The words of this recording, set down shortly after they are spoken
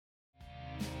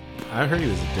I heard he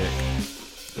was a dick.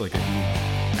 Like a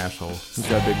huge asshole. He's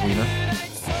got a big wiener.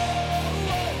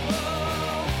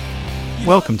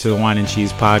 Welcome to the Wine and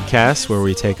Cheese Podcast, where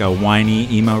we take a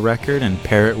whiny emo record and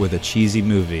pair it with a cheesy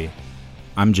movie.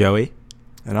 I'm Joey.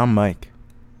 And I'm Mike.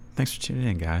 Thanks for tuning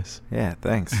in, guys. Yeah,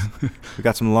 thanks. We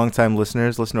got some longtime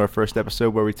listeners. Listen to our first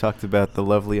episode where we talked about the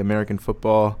lovely American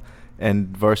football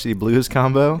and Varsity Blues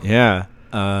combo. Yeah.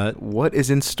 What is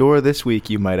in store this week,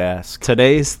 you might ask?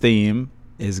 Today's theme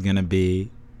is going to be,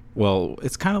 well,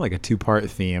 it's kind of like a two-part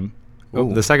theme.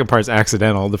 Ooh. The second part's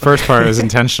accidental. The first part is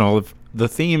intentional. The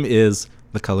theme is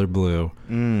the color blue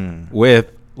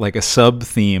with like a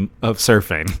sub-theme of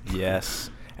surfing. Yes.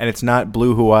 And it's not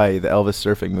Blue Hawaii, the Elvis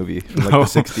surfing movie from like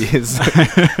the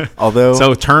 60s. Although,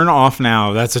 so turn off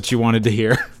now. That's what you wanted to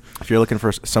hear. if you're looking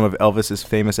for some of Elvis's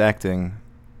famous acting,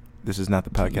 this is not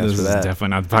the podcast This for is that. definitely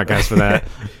not the podcast for that.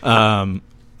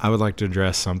 I would like to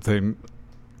address something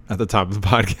at the top of the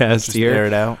podcast Just here. air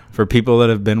it out. For people that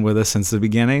have been with us since the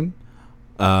beginning,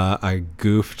 I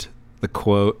goofed the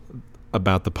quote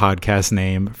about the podcast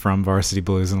name from Varsity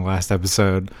Blues in the last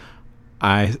episode.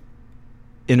 I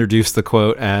introduced the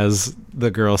quote as the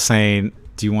girl saying,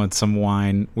 "Do you want some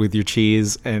wine with your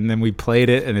cheese?" And then we played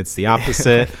it, and it's the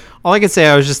opposite. All I could say,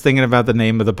 I was just thinking about the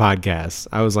name of the podcast.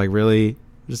 I was like really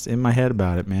just in my head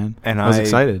about it, man. And I was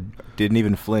excited. Didn't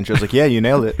even flinch. I was like, yeah, you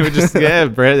nailed it. We just there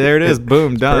it is.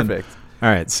 Boom, done. Perfect. All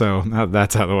right, so now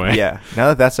that's out of the way. Yeah. Now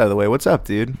that that's out of the way, what's up,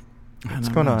 dude? What's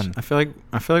Not going much. on? I feel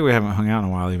like we haven't hung out in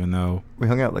a while, even though We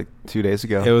hung out like 2 days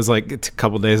ago. it was like a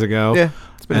couple days ago. Yeah.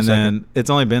 It's been And a second. then it's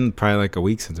only been probably like a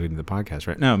week since we did the podcast,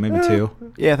 right? No, maybe two.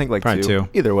 Yeah, I think like Probably two.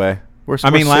 Either way. We're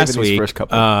I mean, saving last these week. first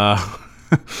couple.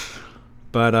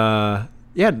 But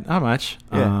yeah, not much.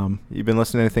 Yeah. You been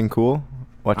listening to anything cool?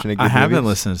 Watching a good I have been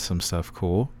movies? listening to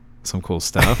some cool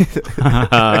stuff.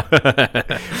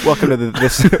 Welcome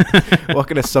to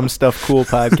welcome to Some Stuff Cool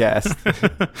podcast.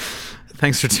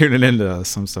 Thanks for tuning in to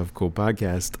Some Stuff Cool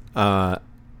podcast. I've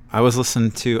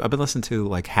been listening to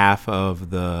like half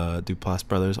of the Duplass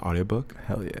Brothers audiobook,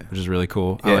 Hell yeah. which is really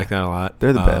cool. I Yeah. like that a lot.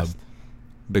 They're the best.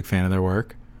 Big fan of their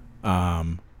work.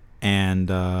 And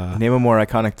Name a more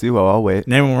iconic duo. I'll wait.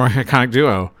 name a more iconic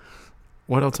duo.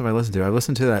 What else have I listened to? I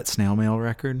listened to that Snail Mail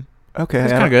record. Okay.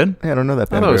 It's kind of good. Yeah, I don't know that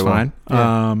I band thought it was very well.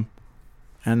 fine.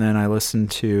 Yeah. And then I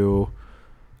listened to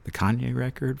the Kanye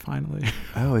record finally.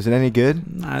 Oh, is it any good?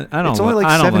 I don't. It's only like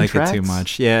I don't 7 like it too tracks?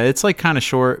 much. Yeah, it's like kind of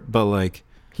short, but like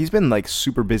He's been like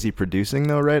super busy producing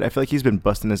though, right? I feel like he's been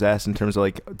busting his ass in terms of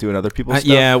like doing other people's stuff.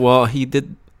 yeah. Well,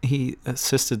 he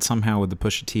assisted somehow with the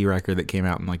Pusha T record that came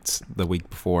out in like the week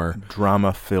before.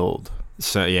 Drama filled.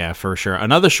 So yeah, for sure.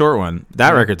 Another short one.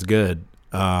 That Yeah. record's good.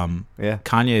 Yeah.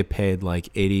 Kanye paid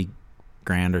like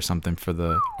 $80,000 or something for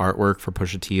the artwork for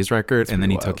Pusha T's record, That's and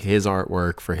then he pretty took wild. his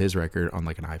artwork for his record on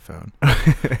like an iPhone.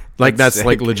 Like that's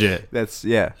like sick. legit. That's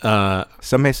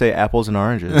Some may say apples and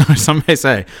oranges. Some may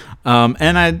say.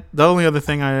 And the only other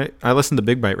thing I listened to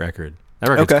Big Bite record. That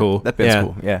record's Okay, cool. that band's yeah.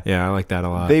 cool, yeah. Yeah, I like that a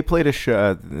lot. They played a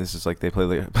show. This is like they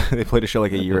played a show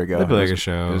like a year ago. They played It like a was-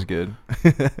 show. It was good.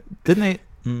 Didn't they?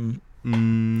 I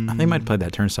think they might have played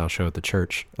that Turnstile show at the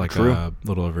church like True. a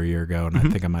little over a year ago, and I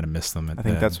think I might have missed them. I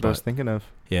think that's what I was thinking of.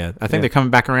 Yeah, I think Yeah. they're coming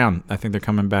back around. I think they're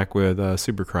coming back with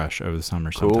Super Crush over the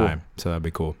summer Cool. sometime. So that'd be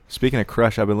cool. Speaking of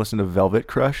Crush, I've been listening to Velvet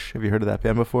Crush. Have you heard of that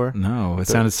band before? No, it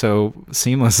So- sounded so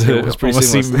seamless. It was pretty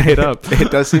almost seamless. seemed made up.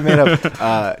 It does seem made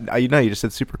up. You just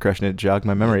said Super Crush and it jogged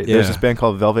my memory. There's Yeah. this band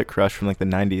called Velvet Crush from like the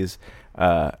 90s.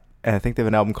 And I think they have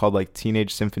an album called like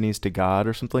Teenage Symphonies to God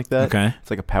or something like that. Okay.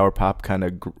 It's like a power pop kind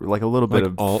of like a little bit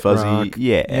Like of alt fuzzy. rock?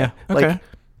 Yeah. Yeah, okay. Like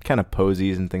kind of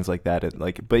posies and things like that.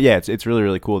 But yeah, it's really,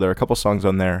 really cool. There are a couple songs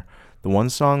on there. The one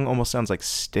song almost sounds like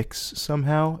Styx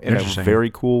somehow in a Interesting.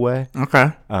 very cool way.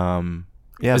 Okay.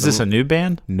 Yeah. Is this a new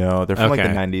band? No, they're from like the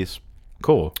Okay. 90s.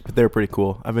 Cool. But they're pretty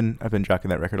cool. I've been jocking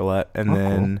that record a lot. And Oh,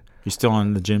 then You still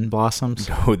on the Gin Blossoms?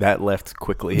 no, that left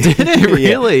quickly. Did it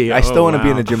really? Yeah. I still Oh, want to be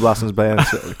in wow. the Jim Blossoms band,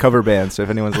 cover band. So if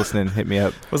anyone's listening, hit me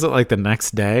up. Was it like the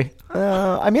next day?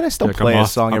 I mean, I still Like, play I'm a off,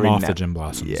 song I'm every off now. the Gin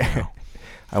Blossoms. Yeah. now.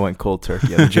 I went cold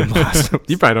turkey on the Jim Blossoms.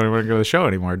 You probably don't even want to go to the show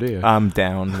anymore, do you? I'm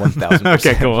down 1,000%.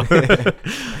 Okay, cool.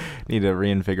 Need to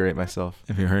reinvigorate myself.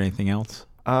 Have you heard anything else?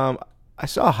 I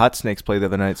saw Hot Snakes play the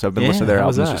other night, so I've been Yeah, listening to their how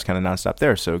was albums that? just kind of nonstop.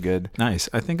 They're so good. Nice.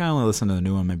 I think I only listened to the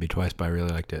new one maybe twice, but I really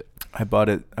liked it. I bought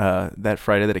it that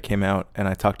Friday that it came out, and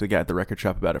I talked to the guy at the record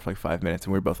shop about it for like 5 minutes,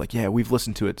 and we were both like, yeah, we've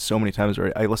listened to it so many times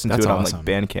already. I listened That's to it on awesome. like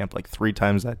Bandcamp like 3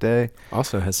 times that day.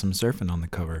 Also has some surfing on the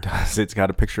cover. It's got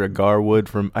a picture of Garwood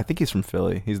from, I think he's from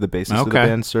Philly. He's the bassist of the Okay.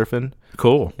 band Surfing.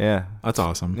 Cool. Yeah. That's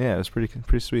awesome. Yeah, it was pretty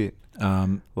sweet. A A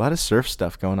lot of surf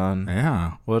stuff going on.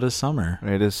 Yeah. What is summer?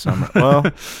 It is summer. Well,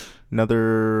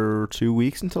 another 2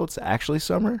 weeks until it's actually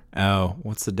summer. Oh,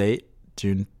 what's the date?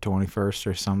 June 21st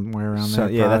or somewhere around So- there?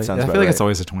 yeah, that probably? sounds I about feel like right. it's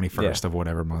always the 21st of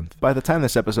whatever month. By the time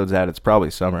this episode's out, it's probably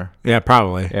summer. Yeah,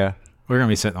 probably. Yeah. We're going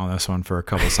to be sitting on this one for a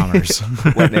couple summers.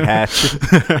 Letting it hatch.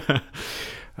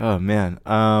 Oh, man.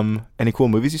 Any cool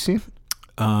movies you've seen?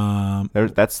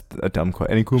 That's a dumb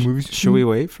question. Any cool movies you've Should seen? we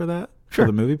wait for that? Sure.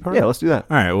 For the movie part? Yeah, let's do that.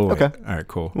 All right, we'll wait. Okay. All right,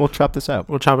 cool. We'll chop this out.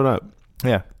 We'll chop it up.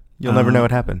 Yeah. You'll never know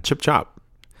what happened. Chip chop.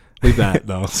 Leave that,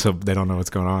 though, so they don't know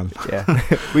what's going on. Yeah.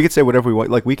 We could say whatever we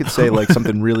want. Like, we could say, like,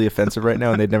 something really offensive right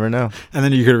now, and they'd never know. And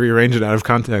then you could rearrange it out of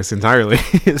context entirely.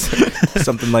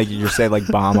 Something like you're saying, like,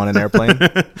 bomb on an airplane.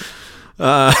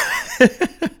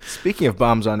 Speaking of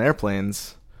bombs on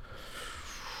airplanes,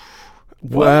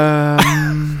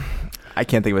 I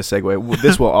can't think of a segue.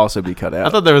 This will also be cut out. I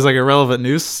thought there was like a relevant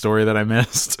news story that I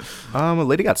missed. A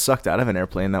lady got sucked out of an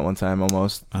airplane that one time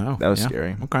almost. Oh, That was yeah.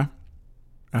 scary. Okay.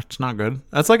 That's not good.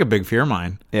 That's like a big fear of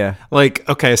mine. Yeah. Like,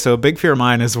 okay, so a big fear of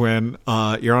mine is when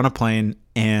you're on a plane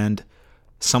and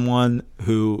someone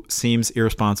who seems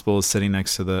irresponsible is sitting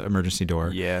next to the emergency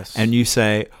door. Yes. And you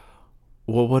say,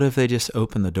 well, what if they just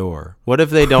open the door? What if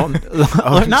they don't?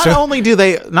 Oh, not only do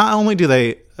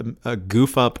they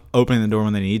goof up opening the door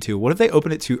when they need to, what if they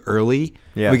open it too early?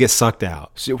 Yeah. We get sucked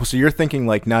out. So you're thinking,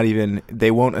 like, not even,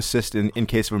 they won't assist in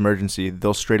case of emergency.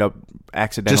 They'll straight up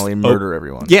accidentally murder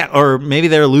everyone. Yeah, or maybe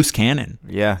they're a loose cannon.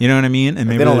 Yeah. You know what I mean? And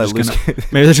maybe they don't they're let just loose gonna,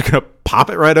 maybe they're just gonna pop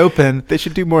it right open. They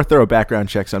should do more thorough background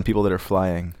checks on people that are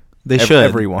flying. They should.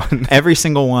 Everyone. Every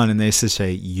single one, and they should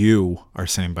say, you are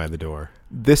sitting by the door.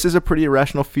 This is a pretty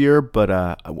irrational fear, but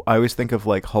I always think of,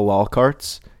 like, halal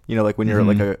carts. You know, like when you're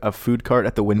like a food cart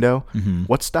at the window. Mm-hmm.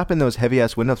 What's stopping those heavy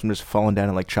ass windows from just falling down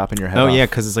and like chopping your head off? Oh yeah,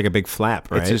 because it's like a big flap,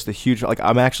 right? It's just a huge. Like,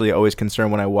 I'm actually always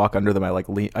concerned when I walk under them.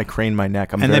 I crane my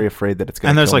neck. I'm And very afraid that it's going to.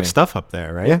 and there's kill like me. stuff up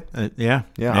there, right? Yeah. Yeah.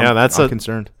 Yeah. I'm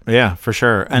concerned. Yeah, for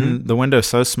sure. And the window's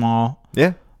so small,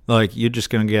 Yeah. like you're just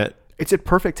gonna get. It's at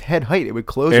perfect head height. It would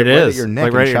close It right at is. your neck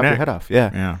Like right and at your chop your neck. head off. Yeah.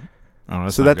 Yeah. Oh,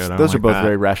 that's So not that's good. I those are don't both like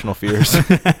very rational fears.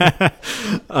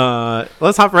 that.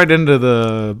 Let's hop right into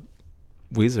the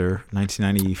Weezer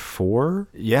 1994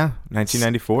 Yeah.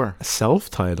 1994.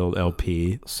 self-titled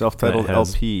LP. Self-titled that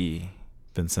has LP.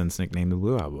 been since nicknamed the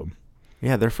Blue Album.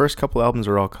 Yeah, their first couple albums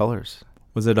are all colors.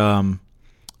 Was it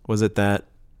that?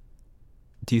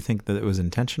 Do you think that it was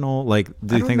intentional? Like, do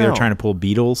I you don't think they were know. trying to pull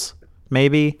Beatles?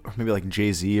 Maybe. Or maybe like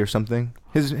Jay-Z or something.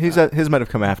 His might have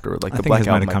come afterward. Like I the think Black his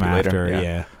might Album have come might be after. later.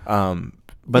 Yeah.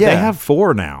 But yeah. they have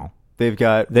 4 now, They've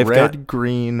got They've red, got-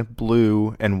 green,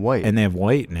 blue, and white. and they have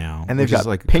white now, And they've which is got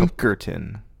like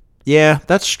Pinkerton. Yeah,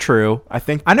 that's true. I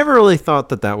think. I never really thought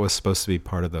that was supposed to be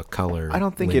part of the color. I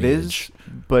don't think lineage. it is,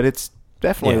 but it's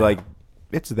definitely Yeah. like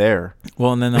it's there.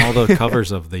 Well, and then all the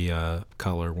covers of the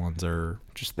color ones are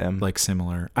Just them. like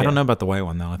similar. I Yeah. don't know about the white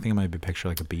one though. I think it might be a picture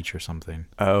like a beach or something.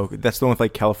 Oh, that's the one with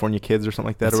like California Kids or something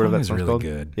like that, That or whatever song that is song's really called.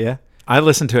 good. Yeah. I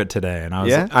listened to it today, and I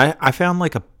was Yeah? I found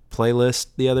like a playlist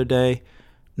the other day.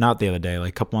 Not the other day, like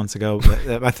a couple months ago.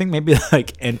 But I think maybe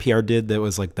like NPR did that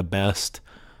was like the best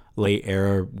late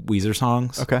era Weezer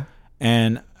songs. Okay.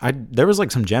 And there was like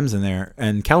some gems in there,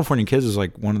 and California Kids was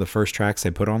like one of the first tracks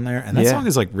they put on there, and that Yeah. song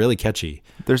is like really catchy.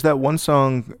 There's that one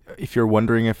song. If you're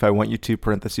wondering if I want you to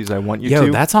 (parentheses I want you Yo,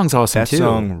 to). that song's awesome that too.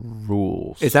 song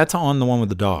rules. That's on the one with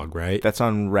the dog, right? That's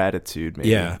on Ratitude, maybe.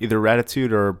 Yeah. Either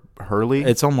Ratitude or Hurley.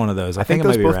 It's on one of those. I think it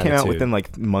those might be both came out Ratitude. within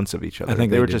like months of each other. I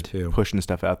think they they were did, just too. pushing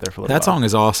stuff out there for a little That while. song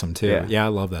is awesome too. Yeah. Yeah, I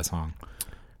love that song.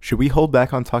 Should we hold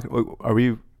back on talking? Are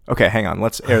we okay? Hang on.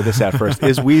 Let's air this out first.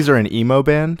 Is Weezer an emo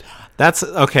band? That's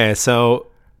okay. So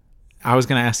I was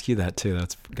gonna ask you that too.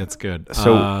 That's good.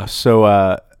 So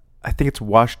I think it's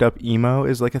washed up emo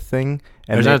is like a thing.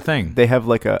 And There's they, that thing. They have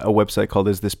like a website called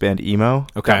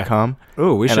isthisbandemo.com.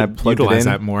 Oh, we and I should plugged it utilize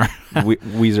in. that more.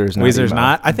 Weezer's not Weezer's emo.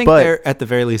 not. I think But they're at the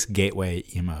very least gateway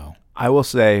emo. I will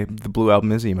say the Blue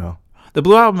Album is emo. The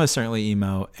Blue Album is certainly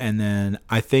emo, and then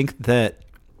I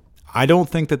don't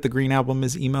think that the Green Album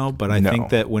is emo, but I No. think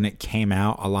that when it came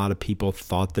out, a lot of people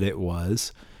thought that it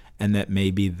was, and that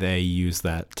maybe they used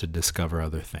that to discover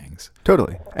other things.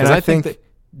 Totally. And Because I, I think think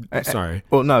that. Sorry.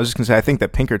 Well, no, I was just gonna say I think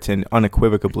that Pinkerton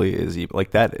unequivocally is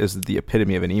like that is the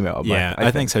epitome of an emo album. Yeah, I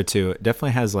think so too. It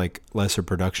definitely has like lesser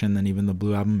production than even the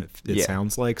Blue Album. It Yeah.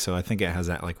 sounds like, so I think it has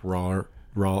that like raw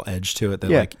edge to it that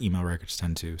Yeah. like emo records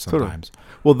tend to sometimes.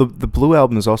 Well, the Blue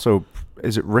Album is also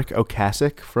is it Rick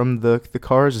Ocasek from the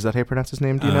Cars? Is that how you pronounce his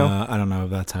name? Do you know? I don't know if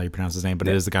that's how you pronounce his name, but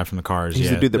it is the guy from the Cars. He's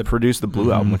yeah. the dude that produced the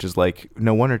Blue Album, Mhm. which is like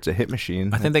no wonder it's a hit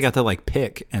machine. I think they got to like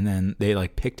pick, and then they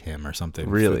like picked him or something.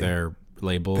 Really? For their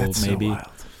label, That's maybe. so wild.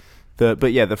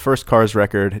 The first Cars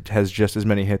record has just as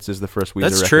many hits as the first Weezer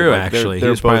record. That's true, Like, actually. they're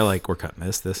He was both, probably like, we're cutting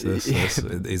this.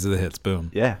 These are the hits. Boom.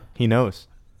 yeah, he knows.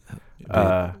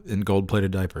 In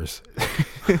gold-plated diapers.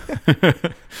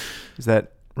 Is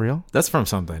that real? That's from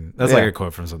something. That's Yeah. like a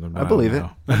quote from something. But I believe don't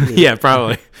it. know. Yeah,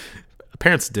 probably.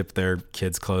 Parents dip their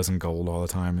kids' clothes in gold all the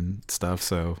time and stuff.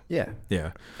 So Yeah.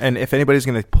 yeah, And if anybody's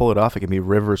going to pull it off, it can be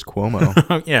Rivers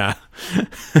Cuomo. yeah.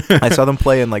 I saw them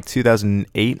play in like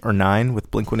 2008 or 9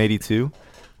 with Blink-182,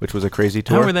 which was a crazy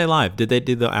tour. How were they live? Did they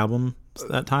do the album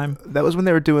that time? That was when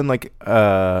they were doing like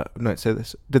no, say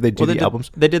this. Did they do the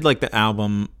albums? They did like the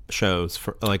album shows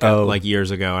for like Oh. like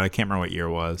years ago, and I can't remember what year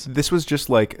it was. This was just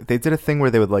like they did a thing where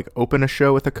they would like open a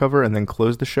show with a cover and then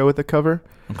close the show with a cover.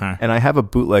 Okay. And I have a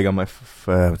bootleg on my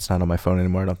it's not on my phone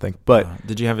anymore, I don't think. But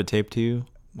Did you have it taped to you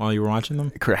while you were watching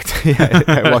them? correct. Yeah,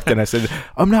 I walked in, I said,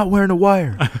 "I'm not wearing a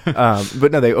wire."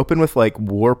 But no, they opened with like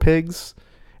War Pigs,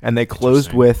 and they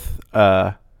closed with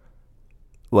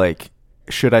like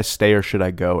Should I Stay or Should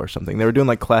I Go or something. They were doing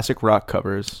like classic rock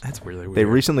covers. That's really weird. They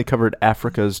recently covered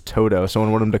Africa's Toto.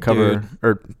 Someone wanted them to cover, Dude.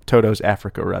 or Toto's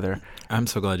Africa rather. I'm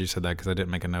so glad you said that because I didn't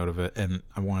make a note of it, and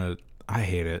I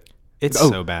hate it. It's Oh.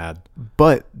 so bad.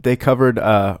 But they covered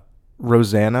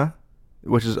Rosanna,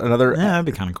 which is another Yeah, that'd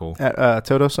be kind of cool.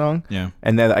 Toto song. Yeah.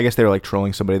 And then I guess they were like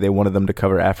trolling somebody. They wanted them to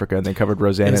cover Africa, and they covered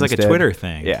Rosanna. It was like instead. a Twitter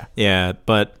thing. Yeah. Yeah,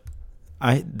 but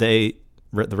the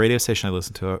radio station I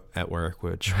listen to at work,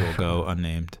 which will go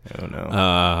unnamed, Oh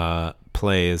no.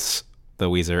 plays the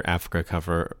Weezer Africa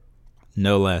cover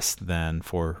no less than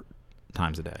 4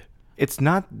 times a day. It's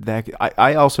not that.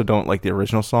 I also don't like the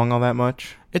original song all that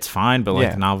much, It's fine, but like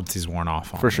Yeah. the novelty's worn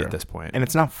off on for me sure at this point. and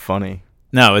it's not funny.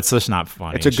 No, it's just not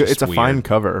funny. It's a good. It's a just fine weird.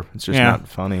 cover. It's just Yeah. not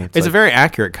funny. It's a like, very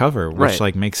accurate cover, which Right.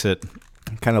 like makes it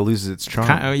kind of loses its charm.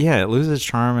 yeah, it loses its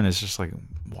charm, and it's just like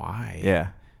why? Yeah.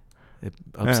 It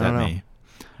I upset don't know. me.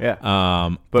 Yeah.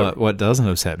 But what doesn't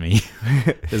upset me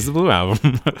is the Blue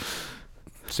Album.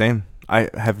 Same. I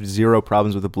have zero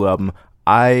problems with the Blue Album.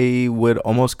 I would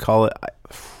almost call it.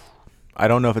 I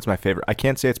don't know if it's my favorite. I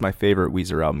can't say it's my favorite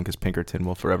Weezer album because Pinkerton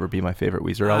will forever be my favorite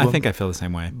Weezer album. I think I feel the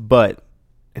same way. But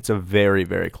it's a very,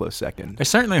 very close second. It's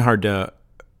certainly hard to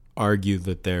argue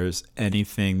that there's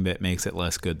anything that makes it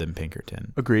less good than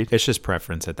Pinkerton. Agreed. It's just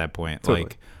preference at that point. Totally.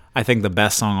 Like, I think the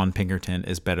best song on Pinkerton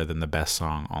is better than the best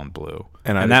song on Blue.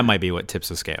 And And that might be what tips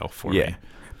the scale for Yeah. me.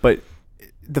 But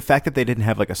the fact that they didn't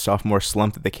have like a sophomore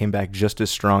slump, that they came back just as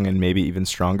strong and maybe even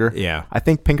stronger. Yeah. I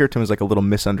think Pinkerton was like a little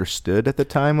misunderstood at the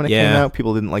time when it came Yeah. out.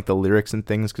 People didn't like the lyrics and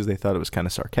things because they thought it was kind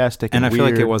of sarcastic And and I feel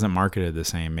like weird. it wasn't marketed the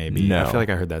same, maybe. No. I feel like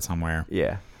I heard that somewhere.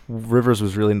 Yeah. Rivers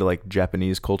was really into like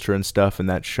Japanese culture and stuff, and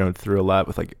that showed through a lot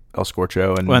with like El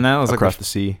Scorcho and Well, and that was like Across the- the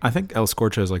Sea. I think El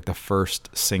Scorcho is like the first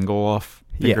single off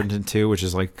Yeah. Pinkerton 2, which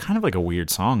is like kind of like a weird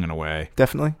song in a way.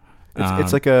 Definitely. It's Um,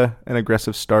 like an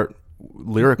aggressive start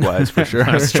lyric wise for sure.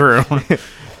 That's true.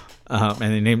 And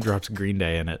he name drops Green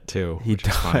Day in it too. He which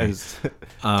is funny. does.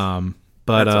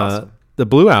 But That's awesome. the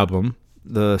Blue Album,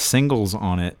 the singles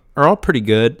on it are all pretty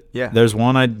good. Yeah. There's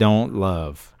one I don't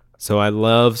love. So I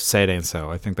love Say It Ain't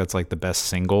So. I think that's like the best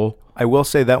single. I will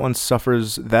say that one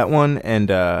suffers. That one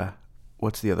and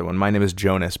what's the other one? My Name Is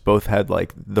Jonas. Both had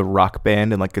like the rock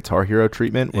band and like Guitar Hero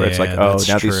treatment, where it's Yeah, like, oh, that's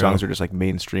now true. these songs are just like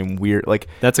mainstream weird. Like,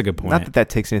 That's a good point. not that that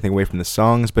takes anything away from the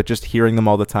songs, but just hearing them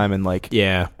all the time and like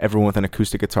Yeah, everyone with an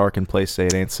acoustic guitar can play Say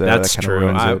It Ain't So. that's that kinda true.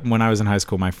 ruins it. When I was in high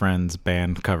school, my friend's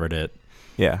band covered it.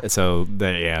 Yeah. So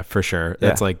yeah, for sure.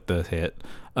 That's Yeah. like the hit.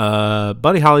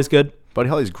 Buddy Holly's good. Buddy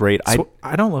Holly's great.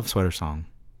 I don't love Sweater Song.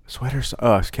 Sweater Song.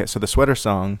 Oh, okay. So the Sweater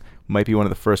Song might be one of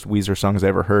the first Weezer songs I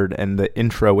ever heard, and the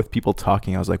intro with people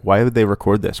talking, I was like, why would they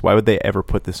record this? Why would they ever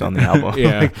put this on the album?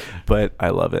 Yeah. But I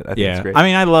love it. I think it's Yeah, great. I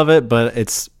mean, I love it, but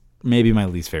it's maybe my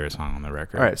least favorite song on the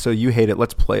record. All right, so you hate it.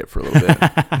 Let's play it for a little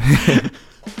bit.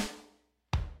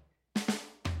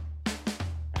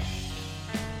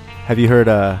 Have you heard,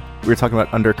 we were talking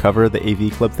about Undercover, the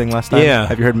AV Club thing last time? Yeah.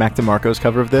 Have you heard Mac DeMarco's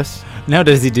cover of this? Now,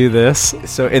 does he do this?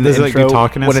 So in Does the he, like, do intro,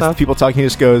 talking and when stuff? it's people talking, he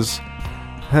just goes,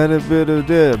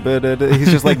 he's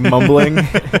just like mumbling.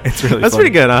 It's really That's funny. pretty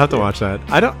good. I'll have to watch that.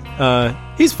 I don't.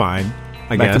 He's fine.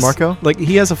 I Mac guess. DeMarco? Like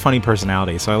he has a funny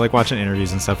personality, so I like watching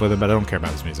interviews and stuff with him, but I don't care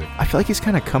about his music. I feel like he's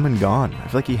kind of come and gone. I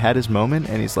feel like he had his moment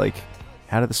and he's like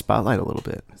out of the spotlight a little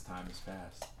bit. His time is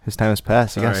fast. His time has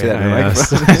passed. You gotta say that in the I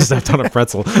microphone. stepped on a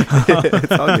pretzel.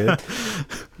 It's all good.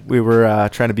 We were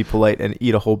trying to be polite and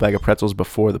eat a whole bag of pretzels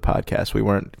before the podcast. We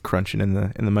weren't crunching in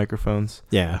the microphones.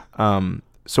 Yeah.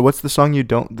 So what's the song you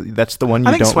don't? That's the one you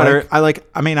I think don't Sweater. like. I like.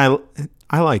 I mean, I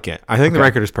like it. I think the Okay.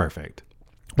 record is perfect.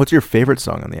 What's your favorite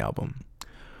song on the album?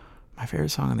 My favorite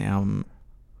song on the album.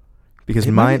 Because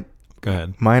It mine, Go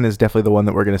ahead. Mine is definitely the one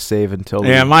that we're gonna save until.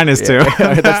 Yeah, mine is too.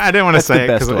 That's I didn't want to say the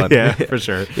it. best one. Yeah, for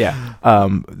sure. Yeah.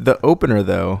 The opener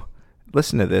though,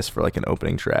 listen to this for like an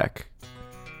opening track.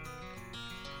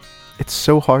 It's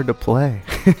so hard to play.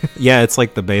 Yeah, it's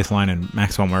like the bass line in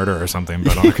Maxwell Murder or something,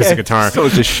 but on acoustic guitar. So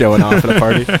it's just showing off at a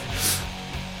party.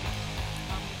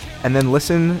 And then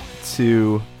listen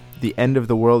to The End of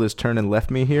the World Is Turned and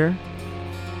Left Me Here.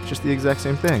 Just the exact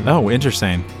same thing. Oh,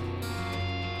 interesting.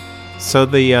 So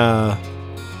the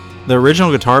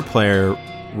original guitar player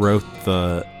wrote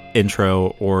the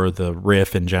intro or the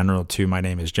riff in general to My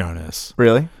Name Is Jonas.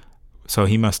 Really? So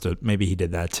he must have, maybe he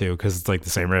did that too, because it's like the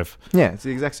same riff. Yeah, it's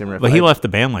the exact same riff. But he left the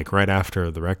band like right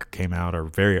after the record came out, or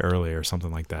very early, or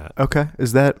something like that. Okay.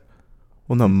 Is that...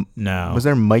 Well, no. No. Was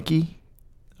there Mikey?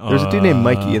 There's a dude named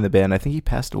Mikey in the band. I think he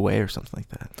passed away or something like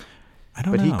that. I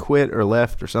don't know. But he quit or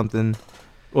left or something.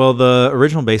 Well, the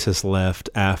original bassist left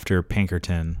after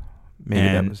Pinkerton. Maybe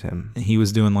that was him. He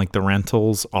was doing like the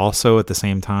Rentals also at the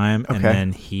same time. Okay. And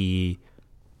then he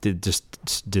did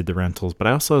the Rentals. But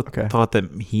I also thought that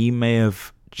he may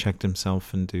have checked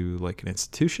himself into like an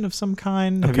institution of some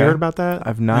kind. Have you heard about that?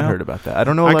 I've not heard about that. I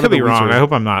don't know. I could be wrong. I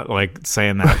hope I'm not like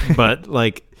saying that. But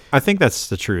like, I think that's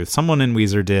the truth. Someone in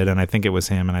Weezer did, and I think it was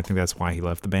him, and I think that's why he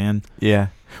left the band. Yeah.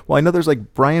 Well, I know there's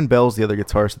like Brian Bell's the other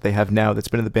guitarist that they have now that's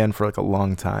been in the band for like a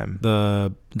long time.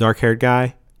 The dark-haired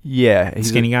guy? Yeah.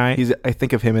 Skinny guy? I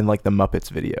think of him in like the Muppets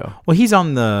video. Well, he's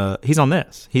on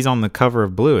this. He's on the cover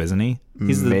of Blue, isn't he?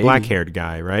 He's the black-haired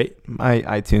guy, right? My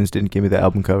iTunes didn't give me the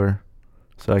album cover,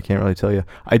 so I can't really tell you.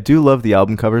 I do love the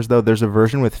album covers, though. There's a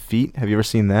version with feet. Have you ever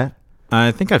seen that?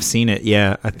 I think I've seen it,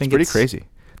 yeah. I think it's pretty crazy.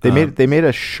 They made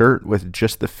a shirt with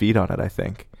just the feet on it, I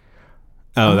think.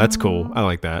 Oh, that's cool. I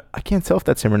like that. I can't tell if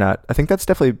that's him or not. I think that's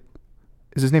definitely...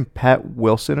 Is his name Pat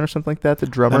Wilson or something like that, the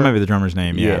drummer? That might be the drummer's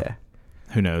name, yeah.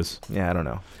 Who knows? Yeah, I don't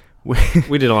know.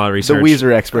 We did a lot of research. The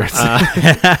Weezer experts.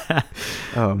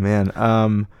 Oh, man.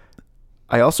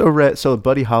 I also read... So,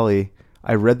 Buddy Holly,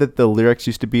 I read that the lyrics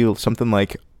used to be something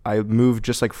like, I move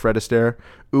just like Fred Astaire.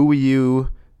 Ooh, you...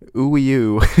 Ooh,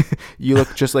 you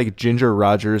look just like Ginger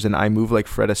Rogers, and I move like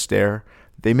Fred Astaire.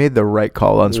 They made the right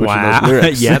call on switching those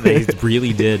lyrics. Yeah, they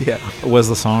really did. Yeah. Was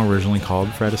the song originally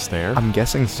called Fred Astaire? I'm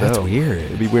guessing so. That's weird.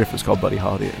 It'd be weird if it was called Buddy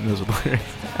Holly and those were the lyrics.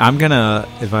 I'm gonna,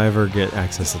 if I ever get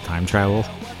access to time travel,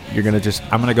 I'm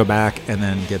gonna go back and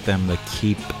then get them to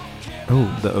keep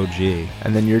the OG,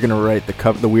 and then you're gonna write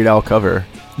the Weird Al cover.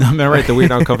 I'm gonna write the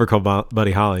Weird Al cover called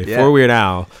Buddy Holly for Weird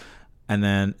Al, and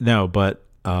then I'm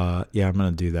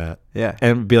gonna do that. Yeah,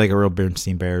 and it'd be like a real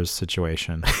Bernstein Bears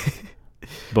situation.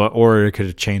 Or it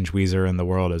could change Weezer and the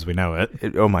world as we know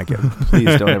it. Oh my God!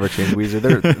 Please don't ever change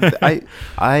Weezer.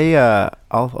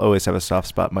 I'll always have a soft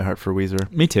spot in my heart for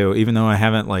Weezer. Me too. Even though I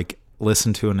haven't like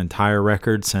listened to an entire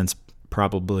record since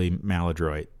probably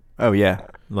Maladroit. Oh yeah,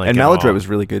 and Maladroit was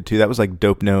really good too. That was like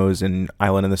Dope Nose and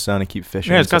Island in the Sun and Keep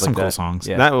Fishing. Yeah, it's got some cool songs.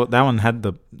 Yeah. That one had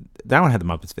the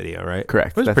Muppets video, right?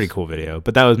 Correct. It was a pretty cool video,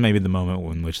 but that was maybe the moment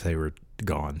in which they were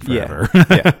gone forever.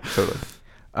 Yeah,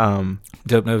 totally.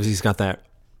 Dope Nose, he's got that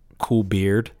cool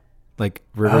beard. Like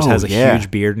Rivers has a huge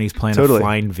beard and he's playing a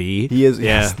Flying V. He is.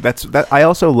 Yeah, yes, I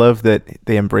also love that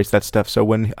they embrace that stuff. So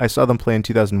when I saw them play in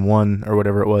 2001 or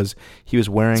whatever it was, he was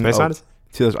wearing Space Odyssey.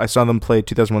 I saw them play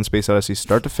 2001 Space Odyssey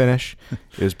start to finish.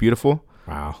 It was beautiful.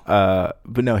 Wow.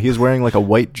 But no, he was wearing like a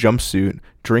white jumpsuit,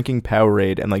 drinking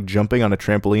Powerade, and like jumping on a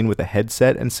trampoline with a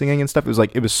headset and singing and stuff.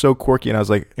 It was so quirky, and I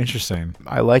was like, interesting.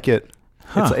 I like it.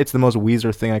 Huh. It's the most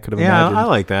Weezer thing I could have imagined. Yeah, I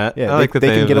like that. Yeah, I like that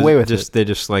they can get away with it. They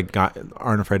just like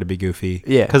aren't afraid to be goofy.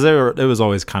 Yeah, because it was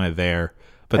always kind of there,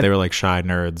 but they were like shy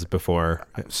nerds before.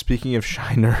 Speaking of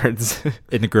shy nerds,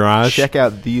 in the garage, check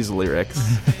out these lyrics.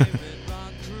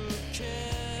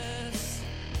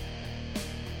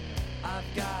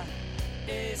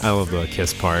 I love the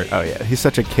Kiss part. Oh yeah, he's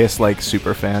such a Kiss like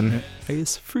super fan.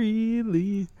 Ace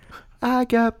freely. I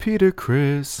got Peter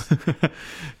Criss.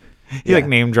 He like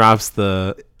name drops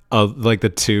the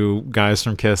two guys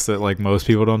from Kiss that like most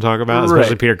people don't talk about,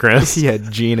 especially Peter Criss. Yeah,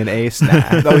 Gene and Ace.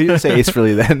 Nah. No, he didn't say Ace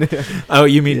Frehley then. Oh,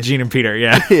 you mean Gene and Peter?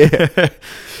 Yeah. Yeah.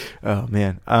 Oh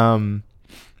man.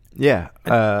 Yeah.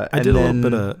 I did a little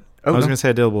bit of. I was gonna say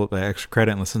I did a little bit of extra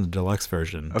credit and listened to the deluxe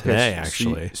version today.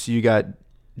 Actually, so you got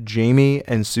Jamie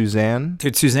and Suzanne.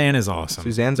 Dude, Suzanne is awesome.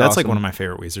 That's awesome. Like one of my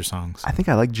favorite Weezer songs. I think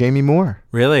I like Jamie more.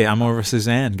 Really? I'm more of a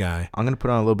Suzanne guy. I'm going to put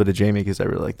on a little bit of Jamie because I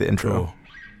really like the intro.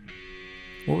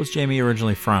 What was Jamie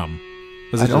originally from?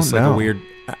 Was it just like a weird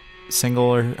single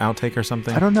or outtake or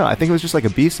something? I don't know. I think it was just like a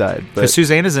B-side. Because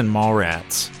Suzanne is in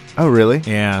Mallrats. Oh, really?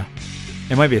 Yeah.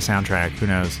 It might be a soundtrack. Who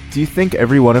knows? Do you think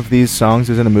every one of these songs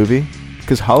is in a movie?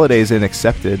 Because Holiday's in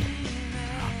Accepted.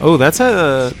 Oh, that's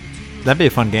a... That'd be a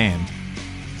fun game.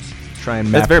 Try and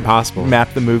That's very possible.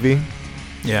 map the movie.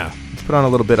 Yeah. Let's put on a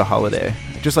little bit of Holiday.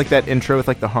 Just like that intro with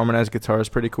like the harmonized guitar is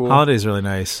pretty cool. Holiday's really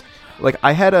nice. Like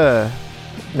I had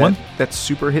that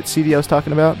super hit CD I was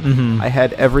talking about. Mm-hmm. I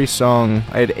had every song.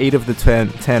 I had 8 of the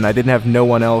 10. I didn't have No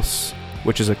One Else,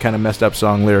 which is a kind of messed up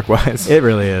song lyric wise. It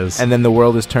really is. And then The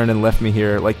World Has Turned and Left Me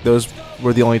Here. Like those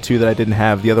were the only 2 that I didn't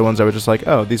have. The other ones I was just like,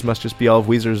 oh, these must just be all of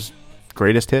Weezer's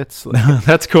greatest hits. Like,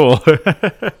 That's cool.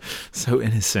 So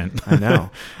innocent. I know.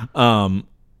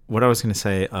 What I was gonna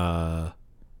say. What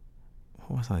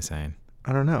was I saying?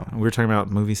 I don't know. We were talking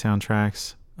about movie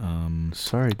soundtracks.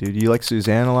 Sorry, dude. You like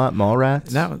Suzanne a lot?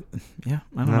 Mallrats? I don't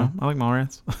know. I like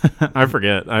Mallrats. I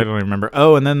forget. I don't even remember.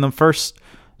 Oh, and then the first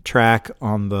track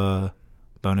on the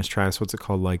bonus tracks, what's it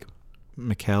called? Like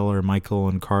Mikkel or Michael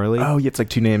and Carly. Oh, yeah, it's like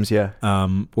 2 names, yeah.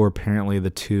 Were apparently the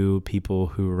 2 people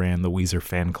who ran the Weezer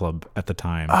fan club at the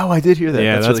time. Oh, I did hear that.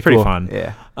 Yeah, that's really pretty cool. fun.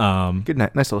 Yeah. Good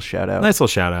night. Nice little shout out. Nice little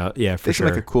shout out. Yeah, for They sure.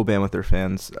 seem like a cool band with their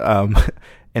fans.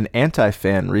 An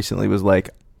anti-fan recently was like,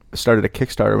 started a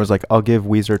Kickstarter and was like, I'll give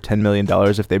Weezer $10 million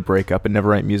if they break up and never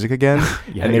write music again.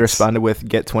 And they responded with,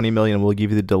 get 20 million and we'll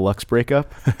give you the deluxe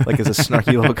breakup. Like as a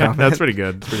snarky little comment. That's pretty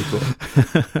good. It's pretty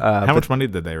cool. How much money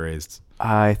did they raise?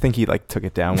 I think he like took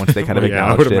it down once they kind of Yeah,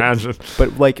 I acknowledged would imagine.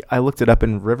 But like I looked it up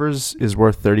and Rivers is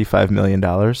worth $35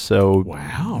 million. So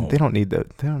Wow. they don't need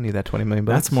that $20 million.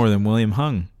 That's more than William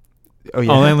Hung. Oh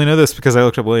yeah. Oh, I only know this because I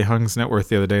looked up William Hung's net worth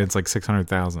the other day. And it's like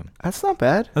 600,000. That's not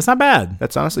bad. That's not bad.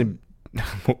 That's honestly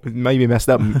maybe messed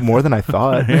up more than I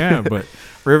thought. Yeah, but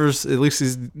Rivers, at least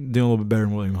he's doing a little bit better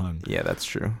than William Hung. Yeah, that's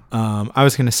true. I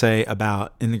was going to say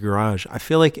about In the Garage. I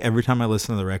feel like every time I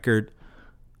listen to the record,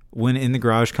 when In the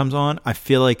Garage comes on, I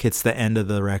feel like it's the end of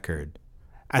the record.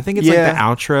 I think it's like the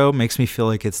outro makes me feel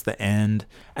like it's the end.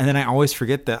 And then I always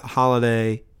forget that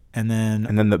Holiday and then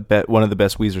one of the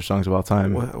best Weezer songs of all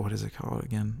time. What is it called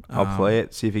again? I'll play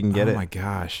it, see if you can get it. Oh my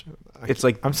gosh. It's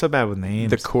like I'm so bad with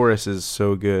names. The chorus is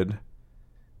so good.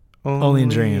 Only in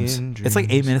Dreams. It's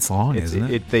like 8 minutes long,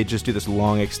 isn't it? They just do this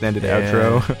long extended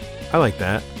outro. I like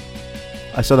that.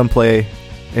 I saw them play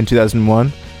in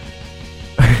 2001.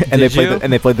 And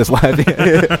they played this live.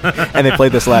 And they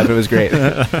played this live. It was great.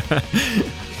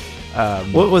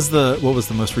 What was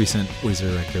the most recent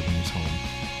Weezer record when you saw them?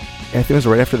 I think it was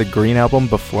right after the Green album,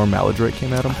 before Maladroit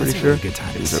came out. I'm pretty sure. Really good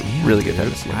time to it was see a really good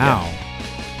time to see him. Wow,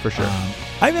 yeah, for sure.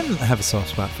 I even have a soft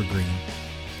spot for Green.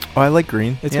 Oh, I like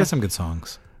Green. It's got some good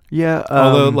songs. Yeah,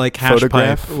 although like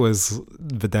Photograph Hashpipe was,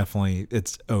 but definitely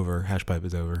it's over. Hashpipe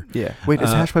is over. Yeah. Wait, is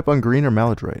Hashpipe on Green or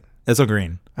Maladroit? It's on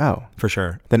Green. Oh, for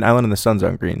sure. Then Island in the Sun's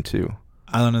on Green too.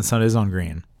 Island in the Sun is on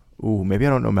Green. Ooh, maybe I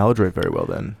don't know Maladroit very well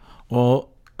then.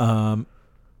 Well,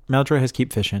 Maladroit has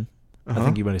Keep Fishing. I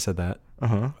think you might have said that.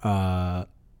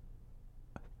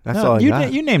 That's all I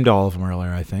got. You named all of them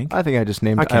earlier, I think. I think I just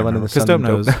named Island in the Sun. Dope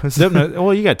knows. Dope knows.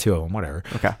 Well, you got 2 of them. Whatever.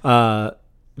 Okay.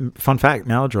 Fun fact: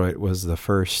 Maladroit was the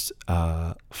first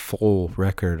full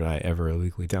record I ever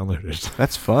illegally downloaded.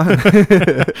 That's fun.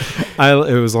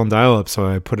 It was on dial-up, so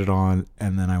I put it on,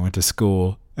 and then I went to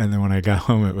school. And then when I got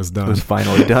home, it was done. It was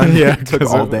finally done. Yeah, it took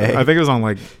all day. I think it was on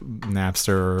like Napster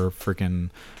or freaking,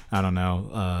 I don't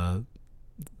know.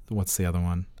 What's the other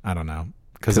one? I don't know.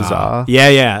 Kazaa.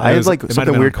 Yeah. I had like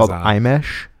something weird called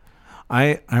iMesh.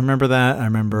 I remember that. I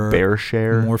remember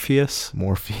BearShare. Morpheus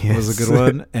was a good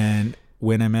one. And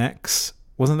WinMX.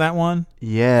 Wasn't that one?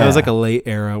 Yeah. That was like a late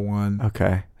era one.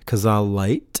 Okay. Kazaa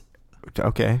Lite.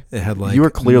 Okay. It had like... You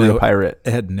were clearly a pirate.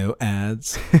 It had no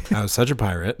ads. I was such a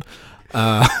pirate.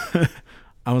 I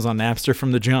was on Napster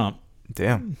from the jump.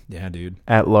 Damn. Yeah, dude.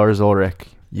 At Lars Ulrich.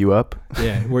 You up?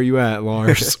 Yeah. Where you at,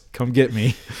 Lars? Come get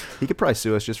me. He could probably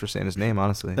sue us just for saying his name,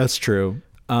 honestly. That's true.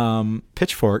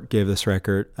 Pitchfork gave this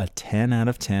record a 10 out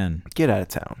of 10. Get out of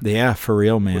town. Yeah, for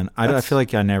real, man. I feel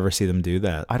like I never see them do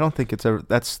that. I don't think it's ever...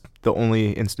 That's the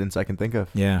only instance I can think of.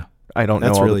 Yeah. I don't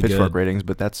know all really the Pitchfork good. ratings,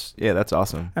 but that's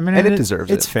awesome. I mean, and it deserves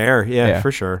it. It's fair. Yeah,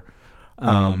 for sure.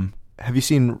 Have you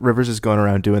seen Rivers is going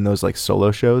around doing those like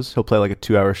solo shows? He'll play like a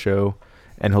 2-hour show,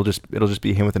 and it'll just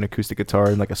be him with an acoustic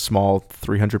guitar in like a small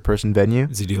 300-person venue.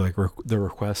 Does he do like the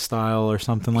Request style or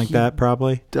something like that?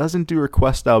 Probably doesn't do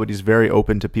Request style, but he's very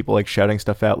open to people like shouting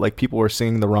stuff out. Like people were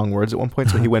singing the wrong words at one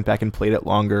point, so he went back and played it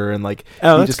longer and like.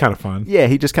 Oh, that's kind of fun. Yeah,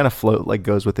 he just kind of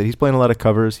goes with it. He's playing a lot of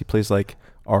covers. He plays like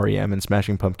REM and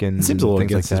Smashing Pumpkins. It seems a little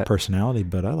against his personality,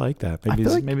 but I like that. Maybe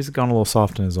he's gone a little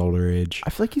soft in his older age.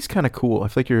 I feel like he's kind of cool. I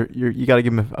feel like you got to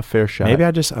give him a fair shot. Maybe I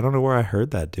don't know where I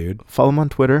heard that, dude. Follow him on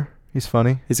Twitter. He's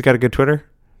funny. He's got a good Twitter.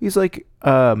 He's like,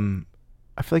 I feel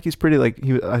like he's pretty like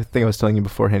I think I was telling you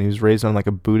beforehand. He was raised on like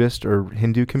a Buddhist or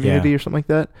Hindu community or something like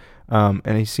that.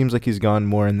 And he seems like he's gone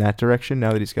more in that direction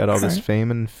now that he's got all this fame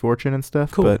and fortune and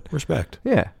stuff. Cool. But Respect.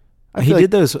 yeah. He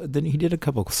did those. Then he did a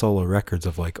couple solo records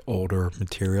of like older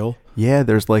material. Yeah,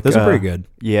 there's like those are pretty good.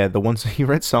 Yeah, the ones he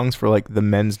writes songs for like the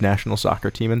men's national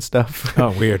soccer team and stuff.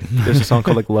 Oh, weird. There's a song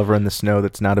called like "Lover in the Snow"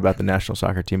 that's not about the national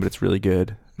soccer team, but it's really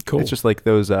good. Cool. It's just like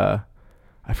those. I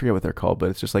forget what they're called, but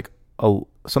it's just like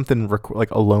like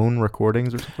alone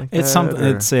recordings or something like it's that.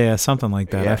 Something. It's something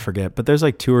like that. Yeah. I forget. But there's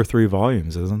like 2 or 3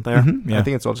 volumes, isn't there? Mm-hmm. Yeah. I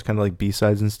think it's all just kind of like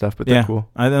B-sides and stuff, but they're cool.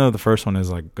 I know the first one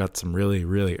is like got some really,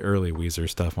 really early Weezer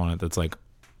stuff on it that's like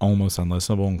almost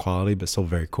unlistenable in quality, but still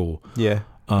very cool. Yeah,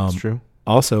 that's true.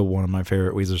 Also, one of my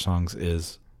favorite Weezer songs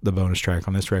is the bonus track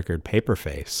on this record,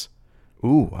 Paperface.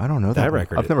 Ooh, I don't know that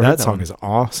record. I've never heard that song one. Is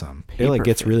awesome. It like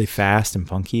gets really fast and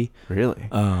funky. Really?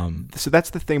 So that's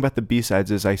the thing about the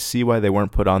B-sides is I see why they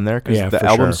weren't put on there because the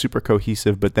album's super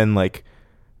cohesive, but then like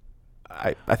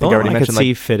I think I already mentioned I could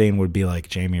see fitting would be like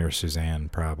Jamie or Suzanne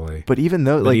probably. But even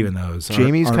those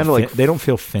Jamie's kind of like they don't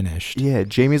feel finished. Yeah,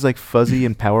 Jamie's like fuzzy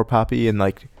and power poppy and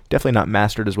like definitely not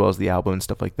mastered as well as the album and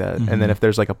stuff like that. Mm-hmm. And then if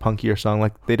there's like a punkier song,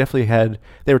 like they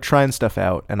were trying stuff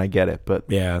out, and I get it. But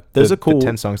yeah, there's the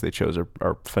 10 songs they chose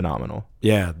are phenomenal.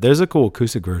 Yeah, there's a cool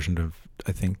acoustic version of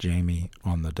I think Jamie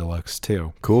on the deluxe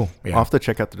too. Cool. Yeah. I'll have to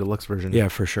check out the deluxe version. Yeah,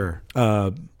 for sure.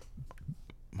 What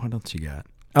else you got?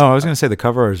 Oh, I was going to say the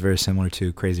cover art is very similar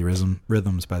to Crazy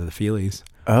Rhythms by the Feelies.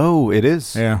 Oh, it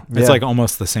is? Yeah. It's like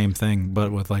almost the same thing,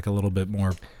 but with like a little bit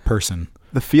more person.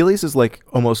 The Feelies is like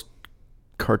almost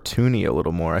cartoony a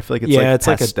little more. I feel like it's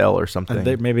like pastel or something.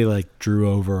 They maybe like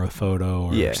drew over a photo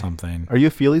or something. Are you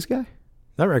a Feelies guy?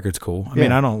 That record's cool. I mean,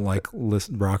 I don't like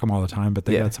rock them all the time, but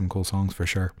they got some cool songs for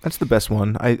sure. That's the best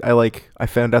one. I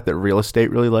found out that Real Estate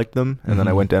really liked them, and then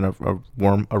I went down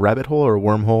a rabbit hole or a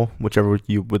wormhole, whichever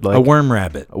you would like. A worm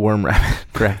rabbit.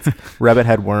 Correct. Rabbit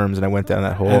had worms, and I went down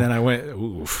that hole. And then I went,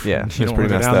 oof. Yeah, you don't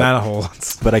pretty messed down that hole.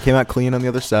 But I came out clean on the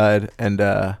other side, and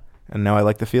now I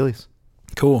like the Feelies.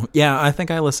 Cool. Yeah, I think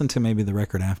I listened to maybe the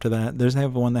record after that. They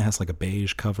have one that has like a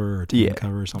beige cover or tan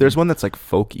cover or something. There's one that's like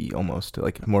folky almost,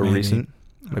 like more recent.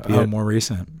 More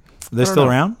recent. They're still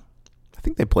around? I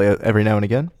think they play it every now and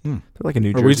again. They're like a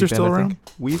New Jersey Weezer band, still around?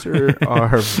 Weezer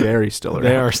are very still around.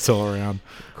 They are still around.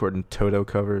 According to Toto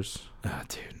covers.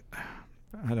 Dude,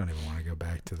 I don't even want to go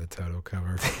back to the Toto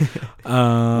cover.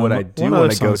 What I do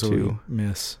want to go to,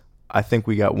 miss. I think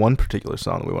we got one particular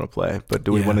song that we want to play, but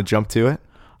do we want to jump to it?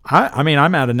 I mean,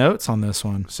 I'm out of notes on this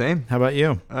one. Same. How about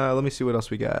you? Let me see what else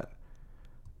we got.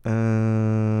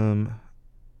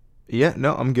 Yeah,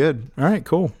 no, I'm good. All right,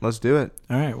 cool. Let's do it.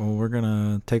 All right, well, we're going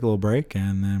to take a little break,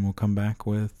 and then we'll come back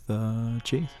with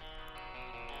Cheese.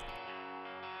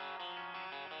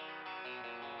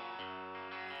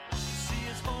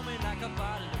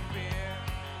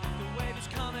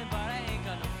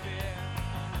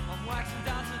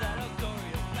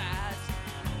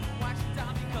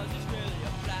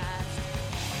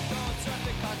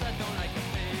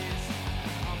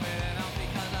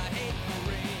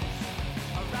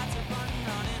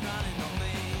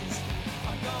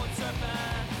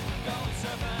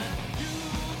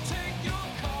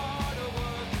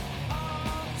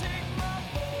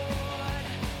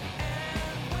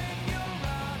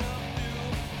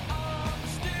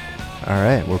 All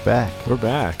right, we're back.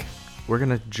 We're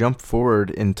going to jump forward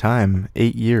in time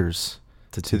 8 years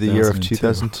to the year of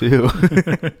 2002.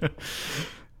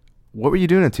 What were you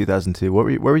doing in 2002? Where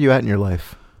were you at in your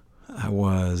life? I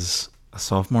was a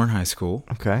sophomore in high school.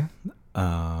 Okay.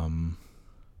 I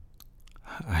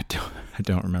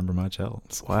don't remember much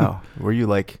else. Wow. Were you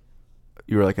like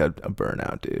a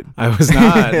burnout dude? I was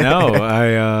not.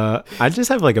 No. I just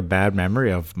have like a bad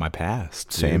memory of my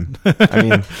past. Same. I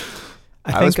mean,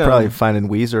 I was probably finding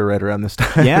Weezer right around this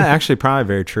time. Yeah, actually, probably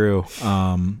very true.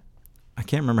 I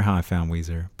can't remember how I found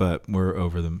Weezer, but we're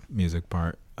over the music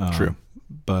part. True.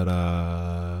 But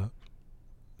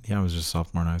yeah, I was just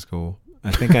sophomore in high school.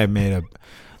 I think I made the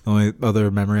only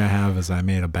other memory I have is I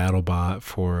made a battle bot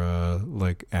for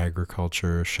like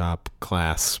agriculture shop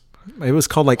class. It was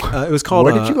called Where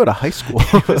did you go to high school?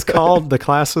 The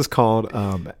class was called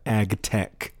Ag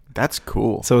Tech. That's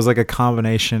cool. So it was like a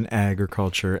combination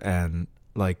agriculture and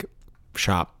like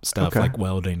shop stuff, like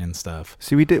welding and stuff.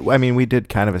 See, we did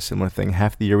kind of a similar thing.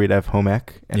 Half the year we'd have home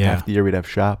ec, and half the year we'd have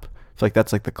shop. I feel like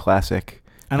that's like the classic.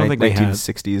 I don't think we had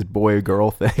 1960s boy girl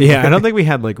thing. Yeah, I don't think we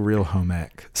had like real home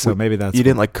ec. So maybe that's you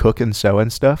didn't like cook and sew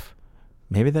and stuff.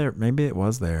 Maybe it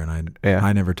was there, and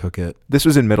I never took it. This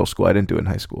was in middle school. I didn't do it in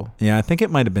high school. Yeah, I think it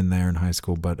might have been there in high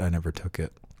school, but I never took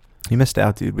it. You missed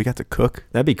out, dude. We got to cook.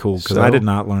 That'd be cool because So- I did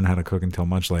not learn how to cook until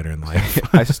much later in life.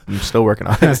 I'm still working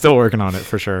on I'm it. still working on it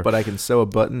for sure. But I can sew a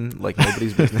button like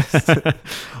nobody's business.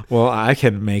 Well, I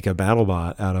can make a battle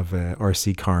bot out of a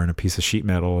RC car and a piece of sheet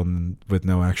metal and with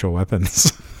no actual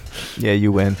weapons. Yeah,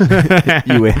 you win.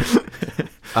 You win.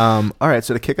 All right,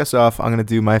 so to kick us off, I'm going to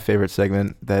do my favorite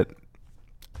segment that,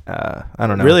 I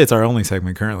don't know. Really, it's our only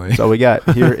segment currently. That's all we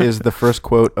got. Here is the first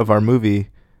quote of our movie,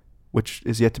 which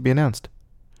is yet to be announced.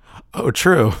 Oh,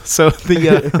 true. So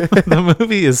the the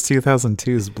movie is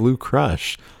 2002's Blue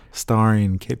Crush,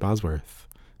 starring Kate Bosworth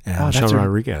and Oh, Michelle that's her-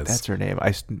 Rodriguez. That's her name.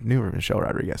 I knew it was Michelle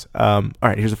Rodriguez. All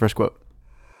right, here's the first quote.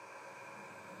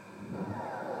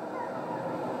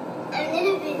 I'm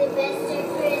gonna be the best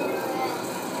surfer in the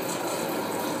world.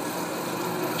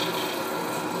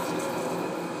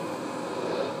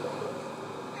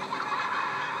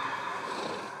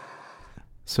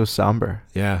 So somber.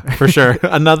 Yeah, for sure.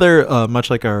 Another, much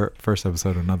like our first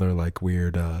episode, another like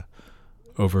weird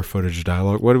over footage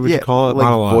dialogue. What would you call it? Like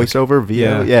Monologue. voiceover,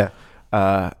 VO. Yeah.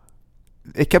 Yeah.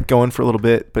 It kept going for a little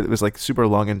bit, but it was like super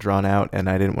long and drawn out, and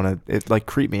I didn't want to. It like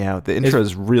creeped me out. The intro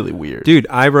is really weird. Dude,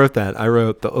 I wrote that. I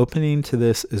wrote the opening to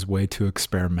this is way too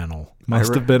experimental.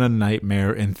 Must have been a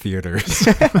nightmare in theaters.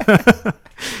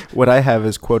 What I have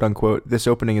is quote unquote, this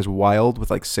opening is wild with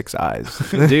like 6 eyes.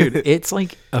 Dude, it's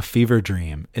like a fever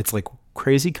dream. It's like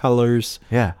crazy colors.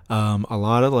 Yeah. A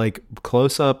lot of like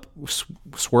close up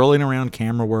swirling around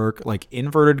camera work, like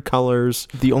inverted colors.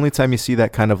 The only time you see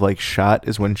that kind of like shot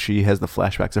is when she has the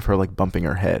flashbacks of her like bumping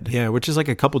her head. Yeah, which is like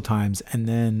a couple times, and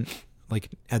then like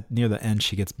near the end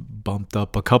she gets bumped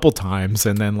up a couple times,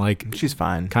 and then like She's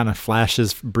fine. kind of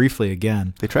flashes briefly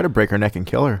again. They try to break her neck and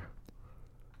kill her.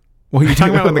 Well, you're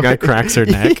talking about when the guy cracks her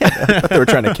neck. Yeah, I thought they were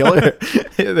trying to kill her.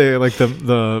 They like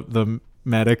the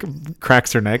medic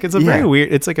cracks her neck. It's a very Yeah.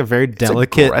 weird. It's like a very It's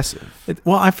delicate. aggressive.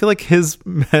 Well, I feel like his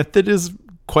method is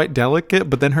quite delicate,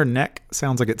 but then her neck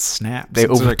sounds like it snaps. They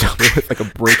It's like, overdub it with like a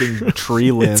breaking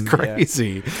tree limb. it's Yeah.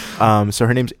 crazy. So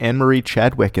her name's Anne-Marie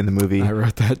Chadwick in the movie, I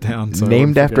wrote that down. So I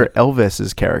named wouldn't after forget.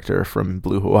 Elvis's character from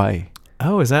Blue Hawaii.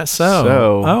 Oh, is that so?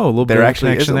 So, Oh, a little bit there of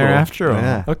actually is connection a there little- after all.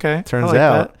 yeah. Okay. Turns I like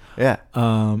out, yeah.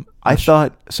 that. I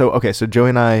thought so. Okay, so Joey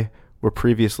and I were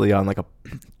previously on like a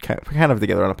kind of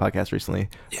together on a podcast recently.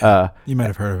 You might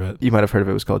have heard of it. You might have heard of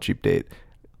it. It was called Cheap Date.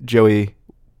 Joey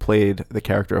played the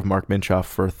character of Mark Minchoff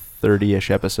for 30-ish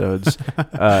episodes,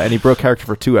 and he broke character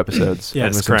for 2 episodes. Yes,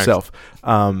 and was correct. himself.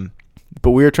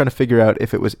 But we were trying to figure out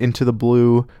if it was Into the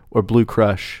Blue or Blue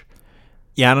Crush.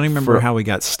 Yeah, I don't even remember For- how we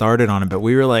got started on it, but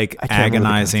we were like I can't remember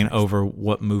the agonizing context. over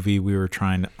what movie we were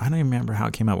trying to. I don't even remember how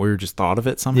it came out. We were just thought of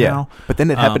it Yeah, somehow. but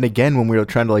then it happened again when we were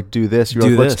trying to like do this. You were Do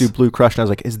like, "Let's this. do Blue Crush," and I was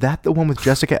like, "Is that the one with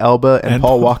Jessica Alba and And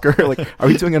Paul Paul- Walker? Like, are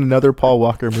we doing another Paul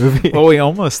Walker movie?" Well, we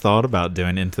almost thought about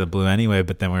doing Into the Blue anyway,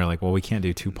 but then we were like, well, we can't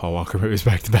do 2 Paul Walker movies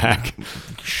back to back.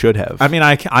 Should have. I mean,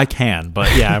 I can,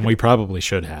 but yeah, and we probably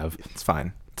should have. It's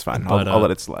fine. It's fine. But, I'll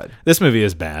let it slide. This movie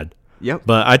is bad. Yep.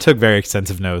 But I took very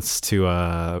extensive notes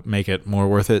to make it more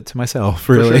worth it to myself,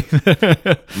 really.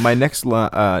 My next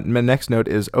note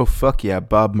is, oh fuck yeah,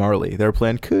 Bob Marley. They're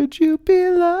playing "Could You Be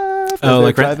Loved?" as Oh, they're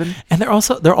like driving. and they're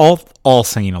all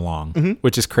singing along, Mm-hmm.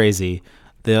 which is crazy.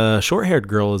 The short-haired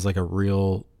girl is like a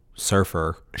real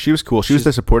surfer. She was cool. She was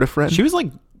the supportive friend. She was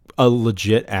like a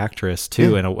legit actress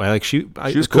too, Yeah. in a way. Like she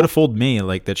was could cool. have fooled me,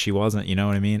 like that she wasn't. You know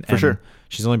what I mean? For sure.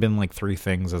 She's only been in, like 3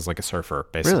 things as like a surfer,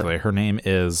 basically. Really? Her name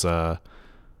is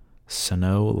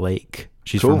Snow Lake.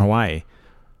 She's Cool. from Hawaii.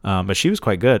 But she was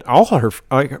quite good. All her,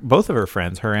 both of her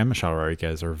friends, her and Michelle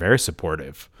Rodriguez, are very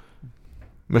supportive.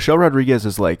 Michelle Rodriguez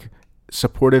is like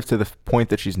supportive to the point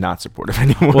that she's not supportive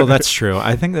anymore. Well, that's true.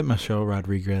 I think that Michelle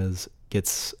Rodriguez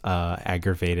gets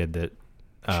aggravated that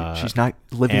she's not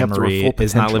living up to her Anne-Marie full potential.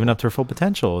 is not living up to her full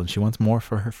potential, and she wants more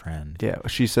for her friend. Yeah,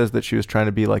 she says that she was trying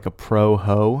to be like a pro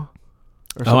hoe.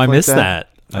 Or Oh, I something missed like that.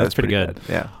 That's pretty good.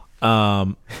 bad.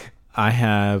 Yeah. I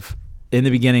have in the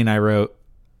beginning. I wrote,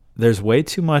 "There's way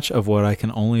too much of what I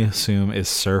can only assume is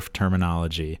surf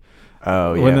terminology."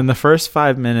 Oh yeah. When in the first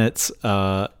 5 minutes,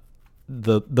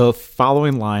 the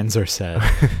following lines are said.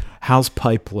 How's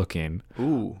pipe looking?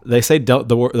 Ooh. They say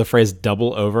the phrase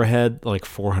double overhead like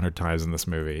 400 times in this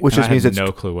movie, Which and just I means had it's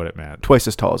no clue what it meant. Twice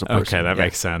as tall as a person. Okay, that Yeah,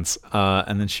 makes sense.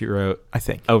 And then she wrote, I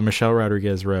think. oh, Michelle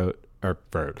Rodriguez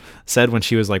said when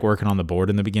she was like working on the board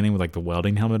in the beginning with like the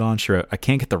welding helmet on, she wrote, I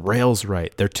can't get the rails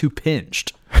right. They're too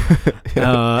pinched.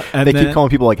 And They then, keep calling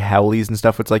people like Howleys and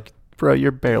stuff. It's like, bro,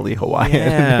 you're barely Hawaiian.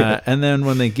 yeah. And then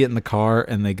when they get in the car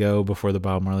and they go before the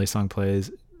Bob Marley song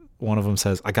plays, one of them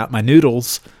says, I got my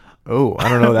noodles. Oh, I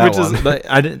don't know that Which one. is,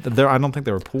 I don't think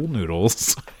they were pool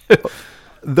noodles.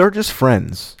 They're just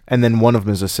friends, and then one of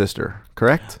them is a sister,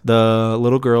 correct? The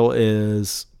little girl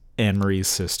is Anne Marie's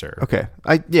sister. Okay.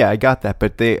 I got that,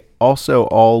 but they also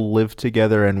all live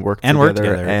together and work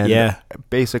together. And yeah.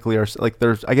 basically are like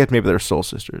I guess maybe they're soul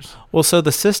sisters. Well, so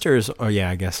the sisters,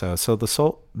 I guess so. So the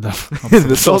soul,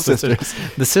 The soul sisters.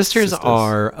 The sisters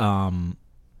are,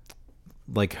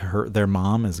 like their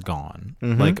mom is gone,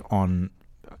 like on,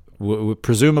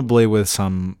 presumably with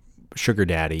some sugar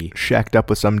daddy, Shacked up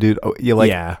with some dude. Oh,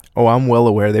 Oh, I'm well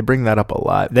aware. They bring that up a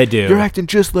lot. They do. You're acting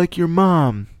just like your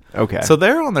mom. Okay. So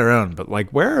they're on their own, but like,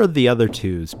 where are the other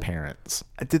two's parents?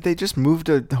 Did they just move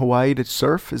to Hawaii to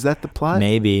surf? Is that the plot?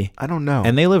 Maybe. I don't know.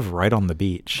 And they live right on the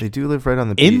beach. They do live right on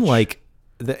the beach. In like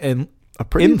a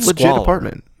pretty in legit squalor.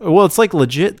 apartment. Well, it's like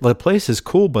legit. The place is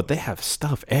cool, but they have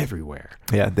stuff everywhere.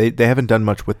 Yeah, they haven't done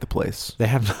much with the place. They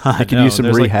have not. They could use some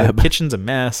rehab. Like, the kitchen's a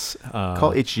mess.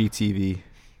 Call HGTV.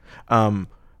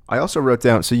 I also wrote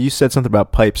down, so you said something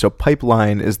about Pipe. So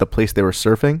Pipeline is the place they were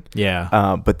surfing.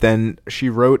 Yeah. But then she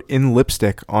wrote in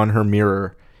lipstick on her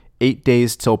mirror, 8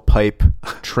 days till Pipe,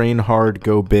 train hard,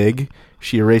 go big.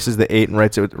 She erases the 8 and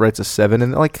writes a 7.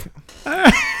 And like,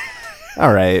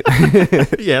 all right.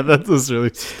 Yeah, that was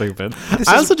really stupid.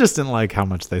 I also just didn't like how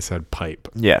much they said Pipe.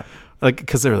 Yeah. Like,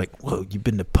 because they were like, whoa, you've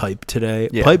been to Pipe today?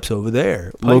 Yeah. Pipe's over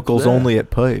there. Pipe Locals there. only at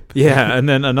Pipe. Yeah, and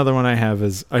then another one I have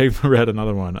is, I read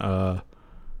another one.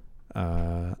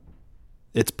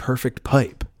 It's Perfect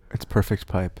Pipe, It's perfect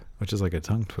Pipe. which is like a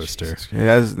tongue twister.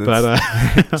 Yeah,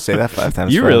 But say that 5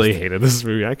 times. you fast. really hated this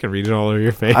movie. I can read it all over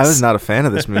your face. I was not a fan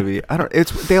of this movie.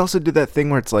 They also did that thing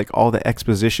where it's like all the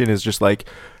exposition is just like,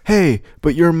 hey,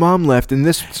 but your mom left and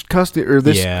this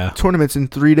tournament's in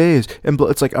 3 days, and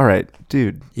it's like, all right,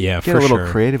 dude, Yeah, get for a little sure.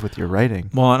 creative with your writing.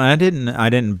 Well, and I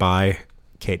didn't buy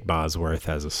Kate Bosworth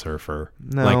as a surfer,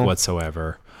 No. like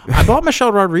whatsoever. I bought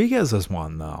Michelle Rodriguez as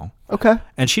one though, Okay,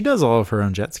 and she does all of her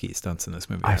own jet ski stunts in this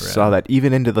movie. I read. saw that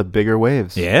even into the bigger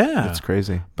waves. Yeah, That's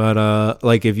crazy. But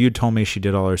like, if you told me she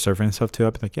did all her surfing stuff too,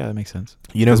 I'd be like, yeah, that makes sense.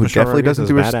 You know 'Cause who Michelle definitely Rodriguez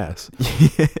doesn't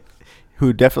is do her badass.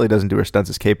 Who definitely doesn't do her stunts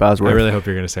is Kate Bosworth. I really hope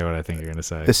you're going to say what I think you're going to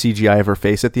say. The CGI of her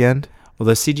face at the end. Well,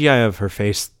 the CGI of her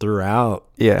face throughout,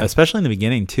 Yeah. especially in the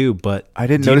beginning too. But I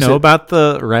didn't do you notice know it. about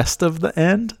the rest of the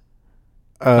end?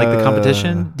 Like the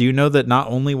competition? Uh, Do you know that not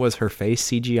only was her face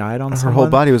CGI'd on Her someone, whole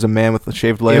body was a man with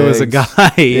shaved legs. it was a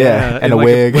guy, Yeah, and in a like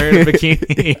wig. wearing a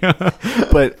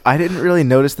bikini. But I didn't really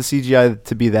notice the CGI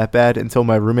to be that bad until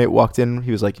my roommate walked in. He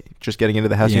was like just getting into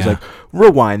the house. He was Yeah. like,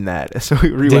 rewind that. So we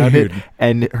rewound it, Dude.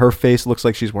 and her face looks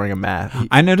like she's wearing a mask.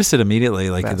 I noticed it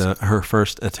immediately, like Mask. her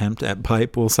first attempt at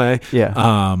Pipe, we'll say. Yeah.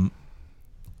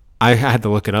 I had to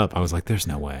look it up. I was like, "There's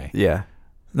no way." Yeah.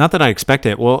 Not that I expect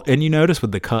it. Well, and you notice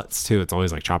with the cuts too, it's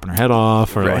always like chopping her head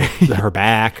off or Right. like her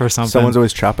back or something. Someone's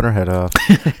always chopping her head off.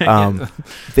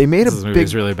 They made This a movie big.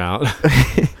 is really about.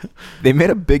 They made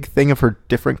a big thing of her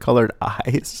different colored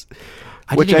eyes,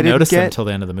 I which didn't even I didn't notice them get. until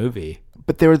the end of the movie.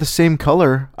 But they were the same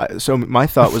color. So my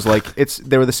thought was like,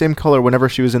 they were the same color whenever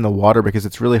she was in the water, because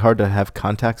it's really hard to have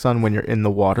contacts on when you're in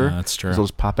the water. That's true. 'Cause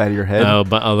those pop out of your head. Oh,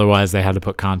 but otherwise they had to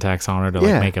put contacts on her to like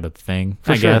Yeah. make it a thing.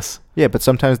 For I sure. guess. Yeah, but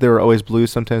sometimes they were always blue,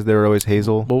 sometimes they were always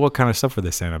hazel. Well, what kind of stuff were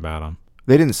they saying about them?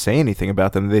 They didn't say anything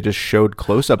about them. They just showed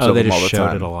close-ups Oh, of they them all just the showed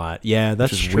time. it a lot. Yeah,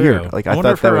 that's is true. weird. Like, I I wonder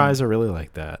thought if her that would- eyes are really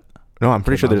like that. No, I'm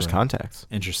pretty sure there's Bosworth. contacts.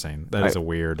 Interesting. That is a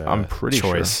weird I'm pretty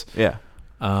choice. sure. Yeah.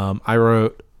 I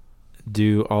wrote,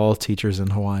 do all teachers in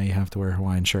Hawaii have to wear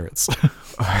Hawaiian shirts?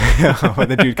 When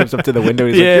the dude comes up to the window,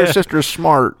 he's Yeah. like, "Your sister's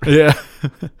smart." Yeah.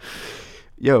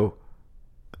 Yo,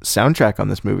 soundtrack on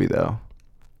this movie though.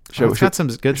 It's got some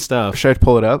good stuff. Should I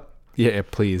pull it up? Yeah,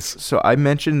 please. So I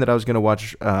mentioned that I was going to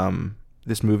watch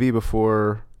this movie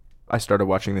before I started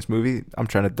watching this movie. I'm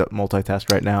trying to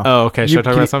multitask right now. Oh, okay. Should I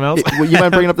talk about something else? You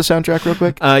mind bringing up the soundtrack real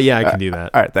quick? Yeah, I can do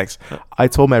that. All right, thanks. I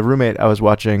told my roommate I was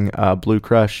watching Blue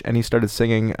Crush, and he started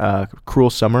singing "Cruel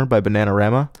Summer" by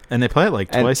Bananarama. And they play it like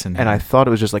And, twice in and here. I thought it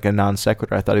was just like a non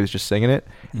sequitur. I thought he was just singing it.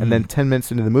 Mm. And then 10 minutes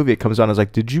into the movie, it comes on. I was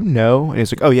like, "Did you know?" And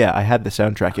he's like, "Oh yeah, I had the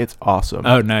soundtrack. It's awesome."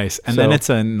 Oh, nice. And then So- it's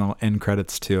in the end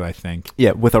credits too, I think.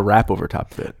 Yeah, with a rap over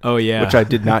top of it. Oh, yeah. Which I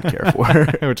did not care for.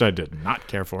 Which I did not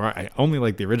care for. I only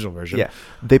like the original version. Yeah,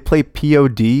 they play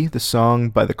 "P.O.D." the song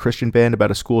by the Christian band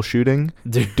about a school shooting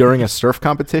Dude. during a surf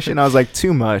competition. I was like,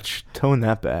 too much. Tone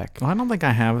that back. Well, I don't think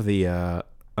I have the.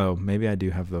 Oh, maybe I do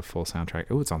have the full soundtrack.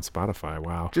 Oh, it's on Spotify.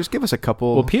 Wow. Just give us a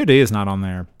couple. Well, POD is not on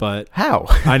there, but How?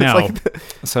 I It's know. like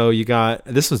So you got,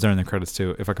 this was during the credits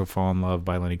too. If I Could Fall in Love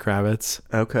by Lenny Kravitz.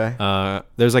 okay.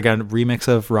 There's like a remix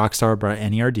of Rockstar by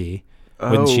NERD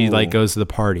when she like Oh. goes to the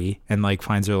party and like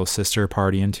finds her little sister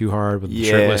partying too hard with the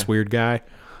Yeah. shirtless weird guy.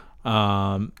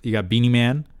 You got Beanie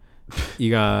Man.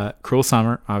 You got Cruel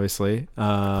Summer, obviously.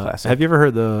 Classic. Have you ever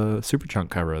heard the Superchunk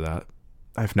cover of that?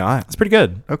 I've not. It's pretty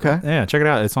good. Okay. Yeah, check it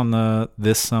out. It's on the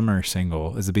This Summer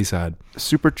single. Is the B-side.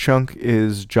 Superchunk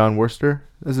is John Worcester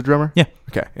as the drummer? Yeah.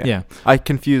 Okay. Yeah. I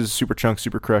confuse Superchunk,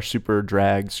 Super Crush, Super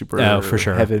Drag, Super Oh, for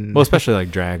sure. Heaven. Well, especially like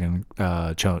Drag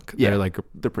and Chunk. Yeah. They're like,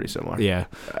 They're pretty similar. yeah.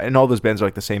 And all those bands are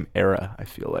like the same era, I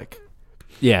feel like.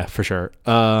 Yeah, for sure.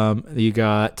 You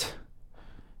got...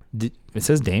 It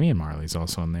says Damian Marley's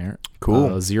also in there.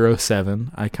 Cool.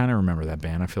 07. I kind of remember that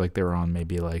band. I feel like they were on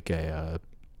maybe like a...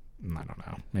 I don't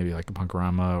know, maybe like a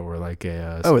Punkorama or like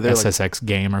a they're SSX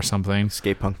game or something.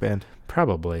 Skate punk band.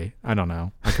 Probably. I don't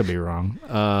know. I could be wrong.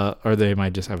 Or they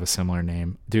might just have a similar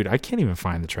name. Dude, I can't even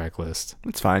find the track list.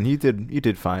 It's fine. You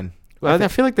did fine. Well, I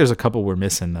feel like there's a couple we're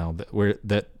missing though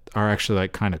that are actually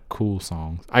like kind of cool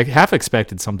songs. I half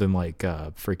expected something like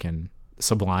freaking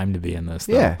Sublime to be in this.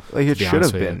 Though, Yeah, like it to be should have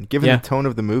honest with been. you. Given Yeah. the tone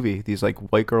of the movie, these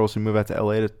like white girls who move out to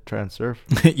LA to try and surf.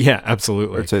 Yeah, Or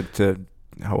absolutely. to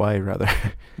Hawaii rather.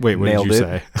 Wait, what Nailed did you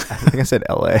it. say? I think I said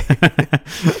LA.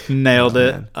 Nailed Oh,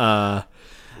 it. man. I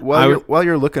While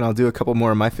you're looking, I'll do a couple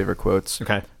more of my favorite quotes.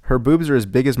 Okay. Her boobs are as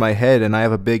big as my head, and I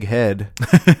have a big head.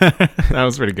 That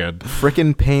was pretty good.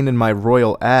 Frickin' pain in my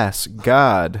royal ass.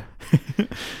 God.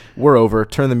 We're over.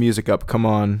 Turn the music up. Come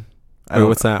on. Wait,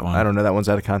 what's that one? I don't know. That one's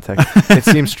out of context. It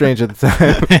seems strange at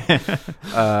the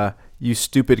time. You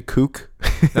stupid kook.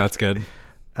 That's good.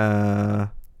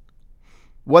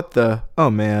 What the? Oh,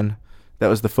 man. That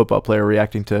was the football player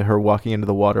reacting to her walking into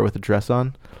the water with a dress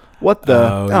on. What the?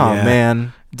 Oh, Oh, yeah.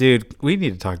 man. Dude, we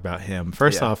need to talk about him.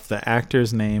 First Yeah. off, the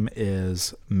actor's name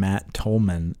is Matt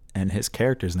Tolman, and his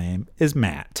character's name is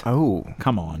Matt. Oh,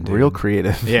 Come on, dude. real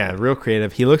creative. Yeah, real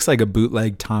creative. He looks like a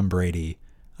bootleg Tom Brady,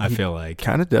 I feel like.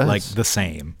 Kind of does. Like the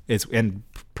same. And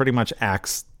pretty much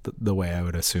acts the way I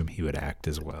would assume he would act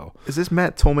as well. Is this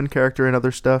Matt Tolman character in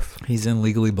other stuff? He's in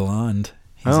Legally Blonde.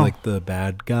 He's Oh. like the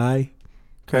bad guy,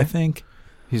 I Okay. think.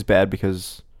 He's bad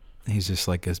because He's just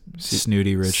like a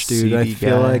snooty rich dude, I seedy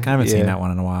feel guy. like. I haven't Yeah. seen that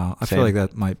one in a while. I Same. feel like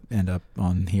that might end up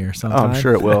on here oh, sometime. I'm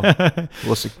sure it will.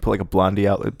 We'll put like a Blondie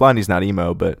out. Blondie's not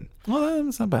emo, but Well,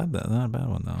 it's not bad, though. Not a bad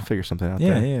one, though. figure something out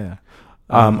Yeah, there. yeah.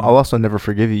 I'll also never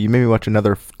forgive you. You made me watch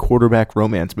another quarterback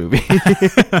romance movie.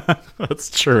 That's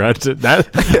true. I did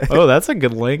that. Oh, that's a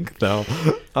good link, though.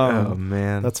 Oh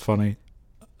man, That's funny.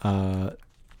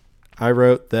 I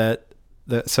wrote that.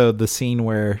 So the scene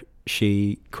where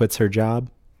she quits her job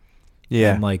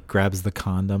yeah. and like grabs the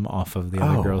condom off of the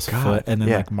other Oh, girl's God, foot and then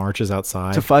yeah. like marches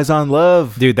outside. To Faison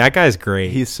Love. Dude, that guy's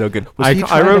great. He's so good. Was I he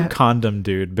trying wrote to- condom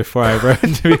dude before I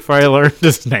learned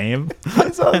his name.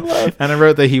 Faison Love. And I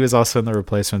wrote that he was also in The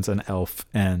Replacements and Elf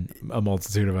and a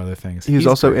multitude of other things. He was He's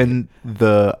also great. in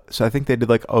the. So I think they did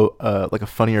like a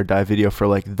Funny or Die video for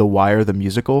like The Wire, the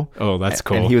musical. Oh, that's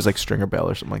cool. And he was like Stringer Bell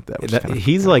or something like that. Which is kinda-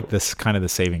 He's like this kind of the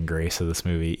saving grace of this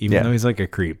movie, even Yeah. though he's like a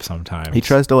creep sometimes. He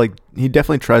tries to like. He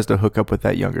definitely tries to hook up with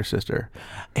that younger sister.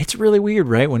 It's really weird,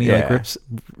 right? When he like Yeah.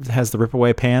 has the rip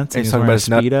away pants And and he's he's talking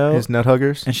wearing about a speedo, his nut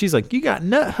huggers. and she's like, "You got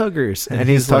nut huggers," And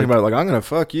he's talking like, about like I'm gonna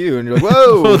fuck you, and you're like,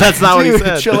 whoa, "Oh, that's not what he dude,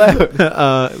 said." Chill out.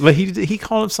 But he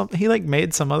called him something. He like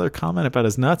made some other comment about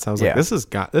his nuts. I was Yeah.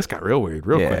 like, this got real weird,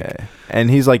 real quick. And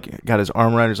he's like got his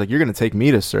arm around her. He's like, you're gonna take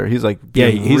me to sir. He's like, Yeah,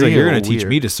 being he's like, "You're real gonna teach weird.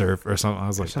 me to surf or something." I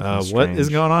was like, something "What is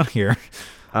strange. going on here?"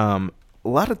 A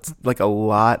lot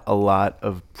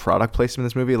of product placement in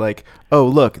this movie. Like, oh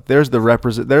look, there's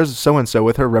there's so and so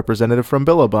with her representative from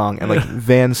Billabong, and like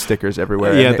Van stickers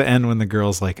everywhere. Yeah, and at the end when the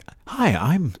girl's like, "Hi,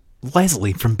 I'm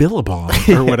Leslie from Billabong"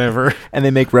 or whatever. and they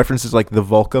make references like the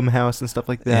Volcom house and stuff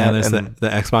like that. Yeah, there's and the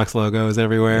Xbox logo is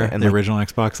everywhere. Yeah, and the like- original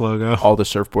Xbox logo. all the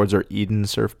surfboards are Eden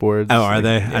surfboards. Oh, are Like,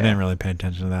 they? yeah. I didn't really pay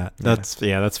attention to that.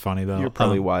 That's funny though. You're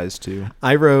probably wise too.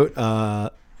 I wrote,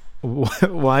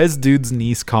 why is dude's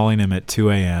niece calling him at 2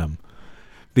 a.m.?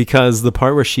 Because the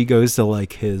part where she goes to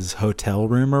like his hotel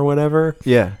room or whatever,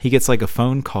 Yeah. he gets like a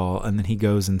phone call and then he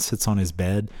goes and sits on his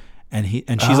bed and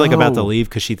she's like about to Oh, leave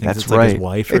because she thinks That's it's like right. his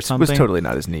wife or It something. was totally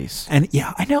not his niece. And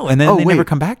yeah, I know. And then Oh, they never wait.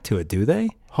 come back to it, do they?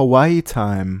 Hawaii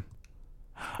time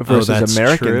versus that's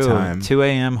American true. time. 2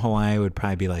 a.m. Hawaii would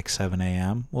probably be like 7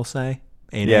 a.m. We'll say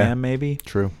 8 Yeah. a.m. maybe.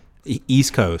 True.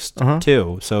 East Coast Uh-huh.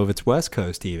 too. So if it's West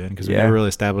Coast even, because we Yeah. never really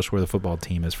established where the football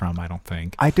team is from, I don't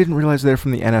think. I didn't realize they're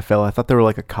from the NFL. I thought they were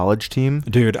like a college team.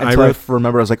 Dude, I Until wrote.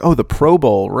 remember, I was like, oh, the Pro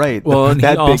Bowl, right? Well, and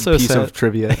that he big also piece said, of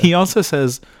trivia. He also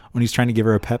says, when he's trying to give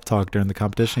her a pep talk during the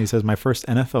competition. He says, "My first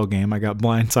NFL game, I got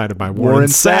blindsided by Warren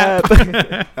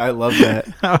Sapp." I love that.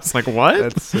 I was like, "What?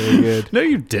 That's so good. No,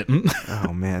 you didn't."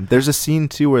 Oh man, there's a scene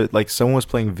too where like someone was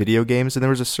playing video games and there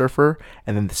was a surfer,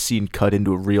 and then the scene cut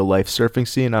into a real life surfing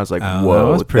scene. I was like, Oh,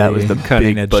 whoa, that was the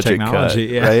cutting big edge budget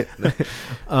technology, cut, yeah.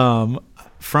 right?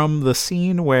 From the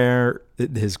scene where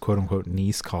his quote unquote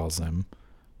niece calls him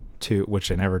to, which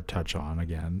they never touch on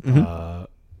again,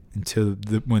 until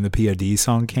when the POD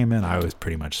song came in, I was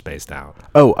pretty much spaced out.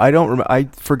 Oh, I don't remember. I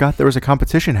forgot there was a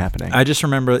competition happening. I just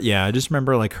remember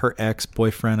like her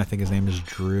ex-boyfriend, I think his name is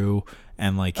Drew,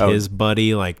 and like his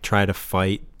buddy like try to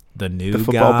fight the new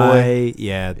football guy. boy?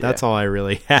 Yeah, that's Yeah. all I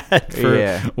really had for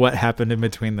Yeah. what happened in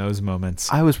between those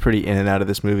moments. I was pretty in and out of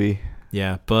this movie.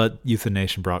 Yeah, but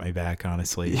Euthanation brought me back,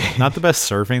 honestly. Not the best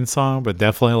surfing song, but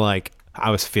definitely like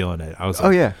I was feeling it. I was like,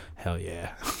 Oh yeah, hell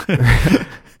yeah.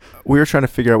 we were trying to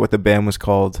figure out what the band was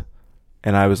called,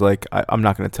 and I was like, I'm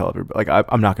not going to tell everybody. Like,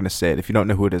 I'm not going to say it. If you don't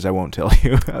know who it is, I won't tell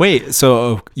you. Wait,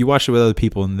 so you watched it with other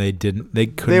people and they could They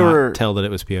not were- tell that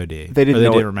it was POD. They Or didn't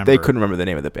know. remember. They couldn't remember the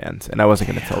name of the band, and I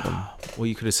wasn't going to tell them. Well,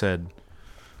 you could have said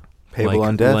Payable like,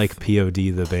 on Death. like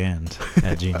POD the band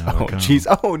at gmail.com. Oh jeez.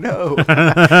 Oh no. What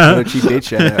a cheap date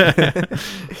shout out.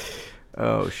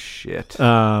 Oh shit.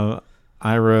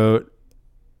 I wrote,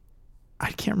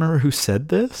 I can't remember who said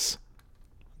this,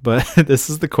 but this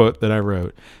is the quote that I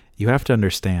wrote. "You have to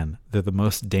understand they're the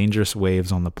most dangerous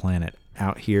waves on the planet.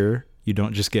 Out here, you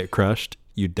don't just get crushed,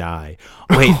 you die."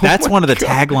 Wait, that's one of the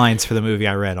taglines for the movie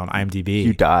I read on IMDb.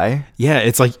 You die? Yeah,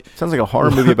 it's like, Sounds like a horror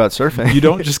movie about surfing. you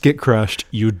don't just get crushed,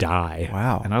 you die.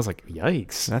 Wow. And I was like,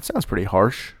 yikes. That sounds pretty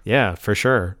harsh. Yeah, for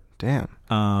sure. Damn.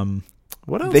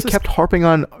 What else? They is- kept harping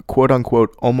on quote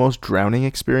unquote almost drowning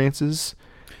experiences.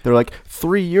 They're like,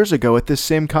 3 years ago at this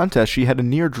same contest, she had a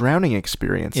near drowning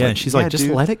experience. Yeah, and she's like, just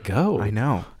dude. let it go. I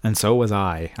know. And so was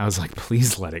I. I was like,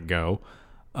 please let it go.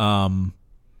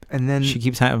 And then She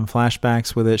keeps having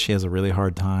flashbacks with it. She has a really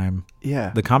hard time. yeah.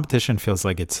 The competition feels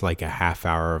like it's like a half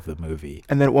hour of the movie.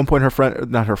 And then at one point, her friend,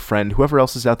 not her friend, whoever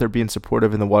else is out there being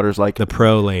supportive in the water's like, The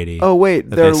pro lady. oh wait,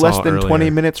 that there are they less saw than 20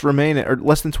 earlier. minutes remaining, or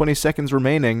less than 20 seconds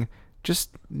remaining.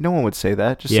 Just no one would say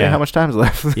that. Just say Yeah. how much time's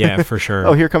left. Yeah, for sure.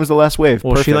 Oh, here comes the last wave.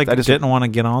 Well, she Perfect. like didn't want to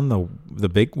get on the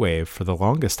big wave for the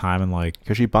longest time, and like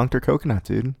because she bonked her coconut,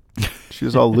 dude. She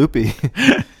was all loopy.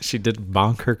 she did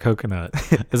bonk her coconut.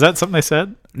 Is that something they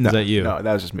said? Is that you? No,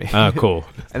 that was just me. Oh, cool.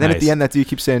 And then at Nice. the end, that dude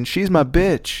keeps saying, "She's my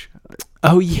bitch."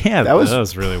 Oh yeah, That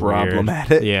was really problematic.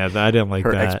 weird. Yeah, I didn't like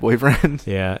Her that. ex-boyfriend.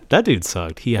 Yeah, that dude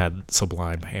sucked. He had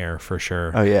sublime hair for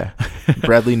sure. Oh yeah,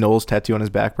 Bradley Knowles tattoo on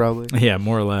his back, probably. Yeah,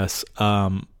 more or less.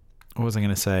 What was I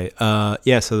going to say?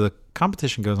 Yeah, so the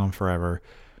competition goes on forever.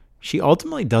 She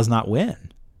ultimately does not win,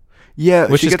 Yeah,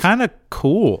 which she is gets, kind of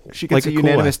cool. she gets like a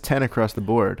unanimous 10 across the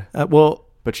board, well,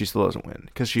 but she still doesn't win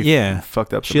because she Yeah.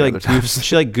 fucked up. Some she like other times. goofs,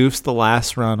 she like goofs the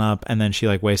last run up, and then she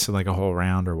like wasted like a whole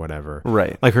round or whatever.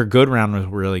 Right. Like her good round was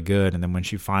really good, and then when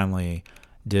she finally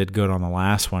did good on the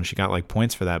last one, she got like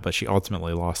points for that, but she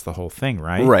ultimately lost the whole thing,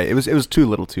 right? Right. It was too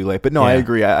little, too late. But no, I Yeah.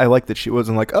 agree. I like that she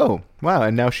wasn't like, oh wow,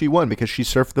 and now she won because she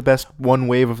surfed the best one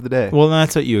wave of the day. Well,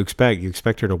 that's what you expect. You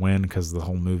expect her to win because the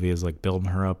whole movie is like building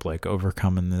her up, like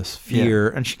overcoming this fear,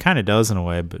 and she kind of does in a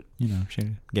way. But you know, she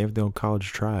gave the old college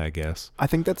try, I guess. I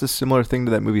think that's a similar thing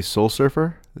to that movie Soul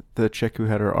Surfer, the chick who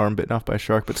had her arm bitten off by a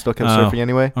shark but still kept Oh. surfing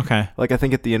anyway. Okay. Like I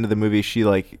think at the end of the movie, she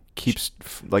like keeps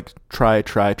like try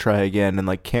again and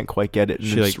like can't quite get it. And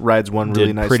She then like just rides one really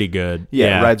Did nice. pretty good.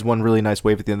 Yeah, rides one really nice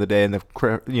wave at the end of the day, and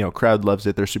the crowd loves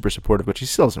it. They're super supportive, but she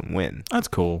still doesn't win. That's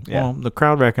cool. Yeah. Well, the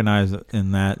crowd recognized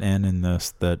in that and in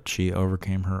this that she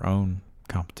overcame her own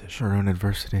competition. Her own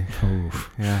adversity. Oof.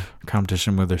 Yeah,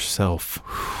 Competition with herself.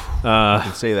 I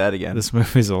can say that again. This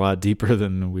movie's a lot deeper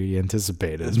than we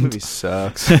anticipated. This movie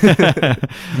sucks.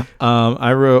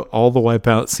 I wrote all the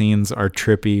wipeout scenes are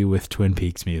trippy with Twin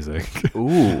Peaks music.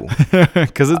 Ooh,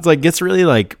 Because it's like gets really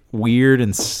like weird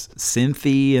and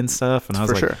synthy and stuff, and I was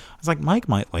For like, sure. I was like, Mike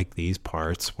might like these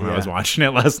parts when I Yeah. was watching it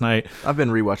last night. I've been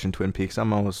rewatching Twin Peaks.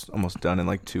 I'm almost done in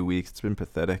like 2 weeks. It's been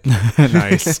pathetic.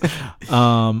 Nice.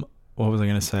 What was I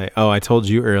gonna say? Oh, I told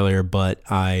you earlier, but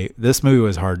this movie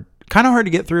was kind of hard to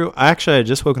get through. I had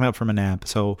just woken up from a nap,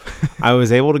 so I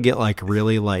was able to get like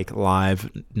really like live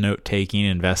note taking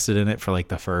invested in it for like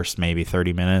the first maybe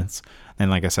 30 minutes. Then,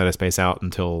 like I said, I space out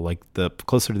until like the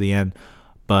closer to the end.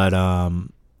 But I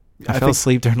fell think-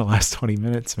 asleep during the last 20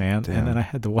 minutes, man, Damn. and then I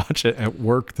had to watch it at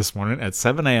work this morning at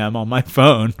 7 a.m. on my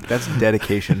phone. That's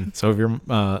dedication. So if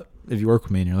you work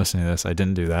with me and you're listening to this, I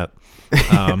didn't do that.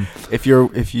 If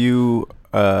you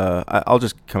I'll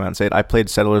just come out and say it. I played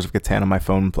Settlers of Catan on my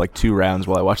phone for like 2 rounds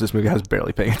while I watched this movie. I was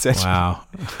barely paying attention. Wow.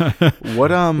 What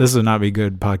This would not be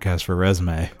good podcast for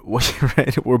resume.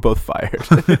 Right, we're both fired.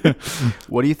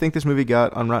 What do you think this movie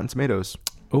got on Rotten Tomatoes?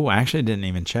 Oh, I actually didn't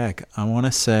even check. I want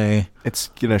to say It's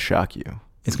gonna shock you.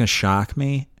 it's gonna shock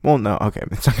me. Well, no, okay,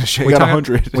 it's not gonna shock. We You got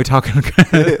talking- 100. We talking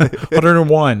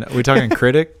 101. We talking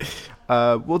critic?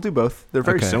 We'll do both. They're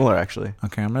very Okay. similar, actually.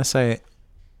 Okay, I'm gonna say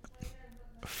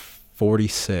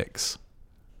 46.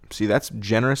 See, that's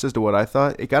generous as to what I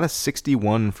thought. It got a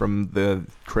 61 from the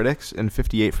critics and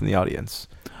 58 from the audience.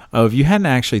 Oh, if you hadn't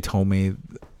actually told me,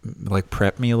 like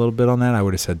prepped me a little bit on that, I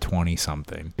would have said 20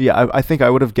 something. Yeah, I think I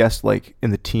would have guessed like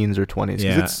in the teens or 20s. 'cause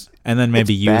Yeah, it's and then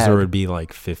maybe it's user bad. would be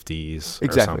like 50s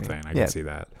Exactly. or something. I Yeah. can see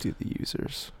that. to the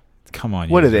users. Come on,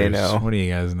 What do they users. know? What do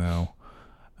you guys know?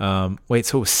 Wait,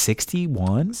 so it was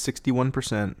 61?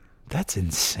 61% That's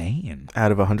insane.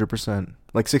 out of 100%.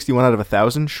 Like 61 out of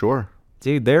 1,000? Sure.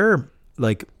 Dude, there are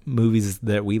like movies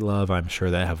that we love, I'm sure,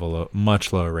 that have a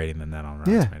much lower rating than that on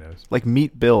Rotten Yeah. Tomatoes. Like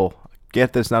Meet Bill.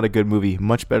 Get that's not a good movie.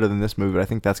 Much better than this movie, but I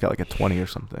think that's got like a 20 or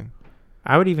something.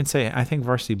 I would even say I think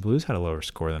Varsity Blues had a lower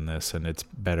score than this, and it's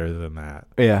better than that.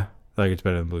 Yeah. Like it's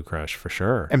better than Blue Crush for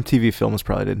sure. MTV Films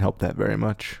probably didn't help that very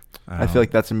much. I feel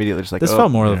like that's immediately just like this oh,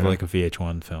 felt more of yeah. like a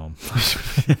VH1 film.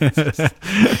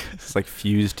 It's like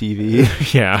Fuse TV.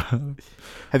 Yeah,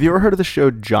 Have you ever heard of the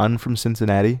show John from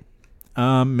Cincinnati?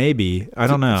 maybe I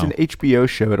don't know. It's an HBO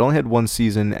show. It only had 1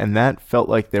 season, and that felt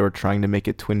like they were trying to make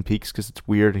it Twin Peaks because it's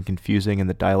weird and confusing, and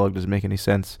the dialogue doesn't make any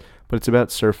sense. But it's about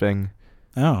surfing,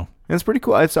 Oh, and it's pretty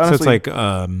cool. It's honestly so it's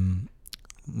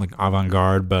like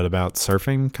avant-garde, but about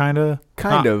surfing, kind of.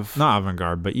 Kind of. not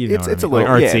avant-garde, but you know, it's what I a mean.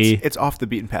 little like yeah, artsy. it's off the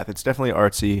beaten path. It's definitely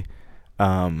artsy.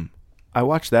 I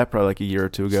watched that probably like a year or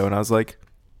 2 ago, and I was like,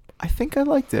 I think I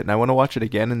liked it, and I want to watch it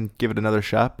again and give it another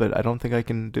shot, but I don't think I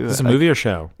can do it. Is this a movie or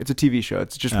show? It's a TV show.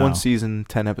 It's just Oh. 1 season,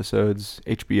 10 episodes,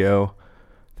 HBO.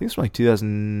 I think it's from like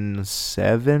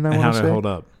 2007, I And how want did to it say. hold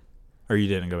up? Or you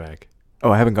didn't go back?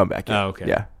 Oh, I haven't gone back yet. Oh, okay.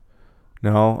 Yeah.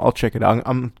 No, I'll check it out.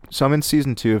 I'm in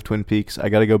season 2 of Twin Peaks. I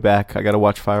got to go back. I got to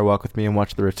watch Firewalk with Me and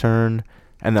watch The Return,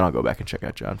 and then I'll go back and check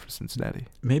out John from Cincinnati.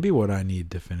 Maybe what I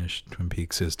need to finish Twin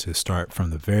Peaks is to start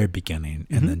from the very beginning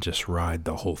and then just ride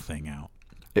the whole thing out.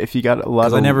 If you got a lot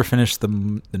Because of I never finished the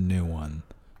new one,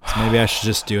 so maybe I should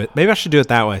just do it. Maybe I should do it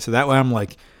that way. So that way I'm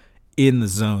like in the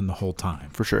zone the whole time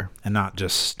for sure. and not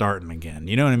just starting again.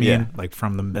 You know what I mean? Yeah. Like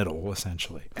from the middle,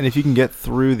 essentially. And if you can get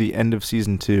through the end of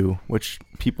season 2, which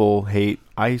people hate,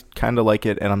 I kind of like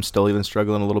it, and I'm still even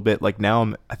struggling a little bit. Like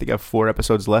now, I think I have 4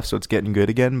 episodes left, so it's getting good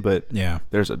again. But Yeah,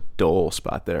 there's a dull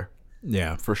spot there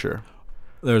yeah. for sure.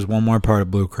 There's one more part of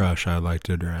Blue Crush I'd like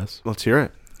to address. Let's hear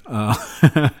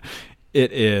it.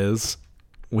 It is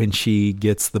when she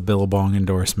gets the Billabong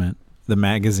endorsement. The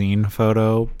magazine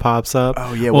photo pops up.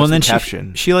 Oh, yeah, what's and then the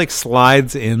caption? she like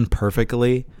slides in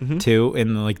perfectly Mhm. too,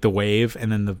 in like the wave,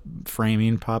 and then the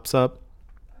framing pops up.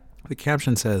 The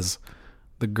caption says,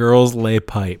 "The girls lay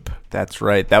pipe," That's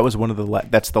right. That was one of the.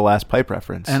 That's the last pipe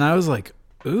reference. and I was like,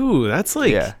 "Ooh, that's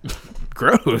like Yeah.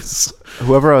 gross."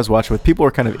 Whoever I was watching with, people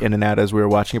were kind of in and out as we were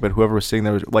watching it, but whoever was sitting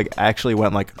there was like actually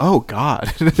went like, "Oh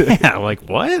God." Yeah, like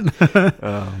what?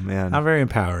 Oh man. Not very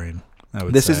empowering. I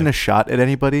would This say. isn't a shot at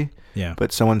anybody, yeah,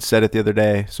 but someone said it the other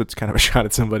day, so it's kind of a shot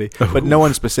at somebody. But no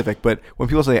one specific. But when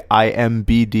people say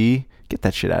IMBD, get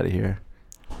that shit out of here.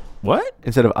 what?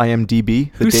 Instead of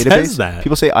IMDb, the Who database. says that?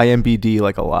 People say IMBD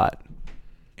like a lot.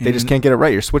 They just can't get it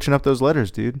right. You're switching up those letters,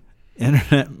 dude.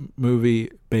 Internet movie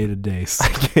beta days.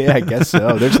 Yeah, I guess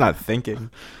so. They're just not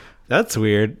thinking. That's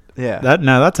weird. Yeah.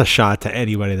 That's a shot to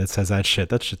anybody that says that shit.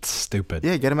 That shit's stupid.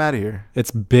 Yeah, get them out of here.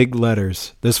 It's big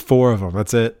letters. There's 4 of them.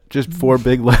 That's it. Just 4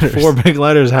 big letters. 4 big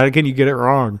letters. How can you get it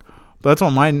wrong? But that's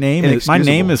what my name is. My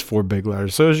name Inexcusable. is 4 big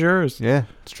letters. So is yours. Yeah,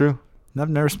 it's true. I've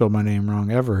never spelled my name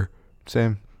wrong ever.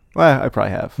 Same. Well, I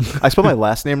probably have. I spelled my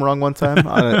last name wrong one time.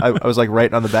 I was like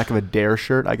right on the back of a Dare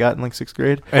shirt I got in like 6th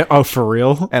grade, Oh, for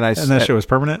real? And I and that shit was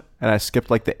permanent? and I skipped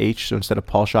like the H, so instead of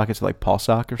Paul Shock, it's like Paul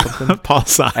Sock or something. Paul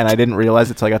Sock. And I didn't realize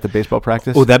it until I got to baseball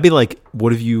practice. Oh, that'd be like,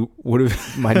 what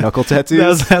if My knuckle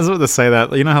tattoos. That's what to say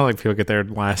that. You know how like people get their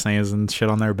last names and shit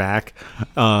on their back?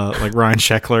 Like Ryan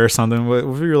Sheckler or something. What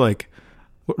if you're like,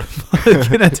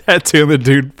 get a tattoo and the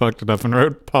dude fucked it up and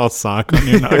wrote Paul Sock on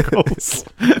your knuckles?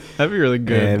 That'd be really Yeah,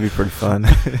 good. it'd be pretty fun.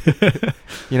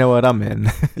 You know what? I'm in.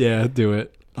 Yeah, do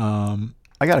it.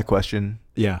 I got a question.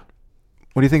 Yeah.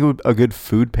 What do you think a good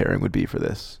food pairing would be for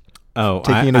this? Oh,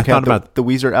 Taking into I thought account about the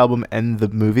Weezer album and the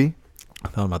movie? I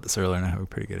thought about this earlier and I have a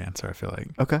pretty good answer. I feel like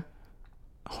Okay.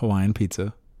 Hawaiian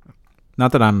pizza.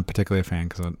 Not that I'm particularly a fan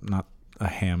because I'm not a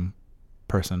ham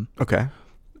person, Okay.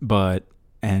 but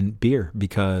and beer,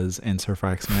 because in Surfer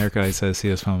X America he says he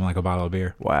was filming like a bottle of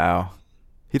beer. Wow.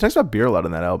 He talks about beer a lot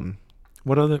on that album.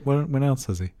 What else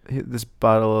does he? This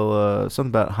bottle,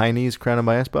 something about Heine's Crown on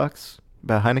my Icebox,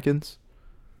 about Heineken's.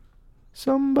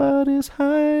 Somebody's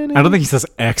Heineken. I don't think he says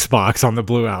Xbox on the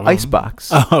Blue album. Icebox.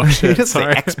 Oh shit! He doesn't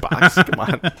sorry. say Xbox. Come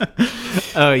on.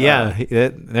 Oh yeah,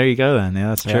 there you go then. Yeah,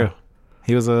 that's Yeah. true.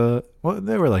 He was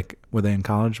they were they in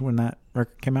college when that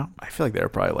record came out? I feel like they were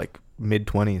probably like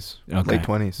mid-20s, Okay. late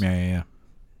 20s. Yeah.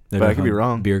 They're But I could be definitely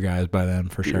wrong. Beer guys by then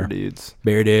for Beer sure. dudes.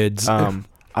 Beer dudes.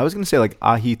 I was gonna say like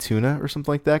ahi tuna or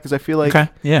something like that because I feel like, okay.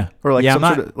 Yeah. or like yeah, some I'm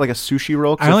not, sort of like a sushi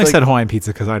roll. 'cause I only feel said like, Hawaiian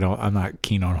pizza because I'm not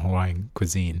keen on Hawaiian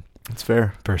cuisine it's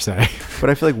fair, per se. but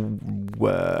I feel like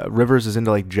Rivers is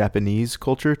into like Japanese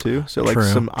culture too. So like True,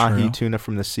 some ahi true. tuna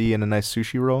from the sea and a nice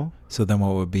sushi roll. So then,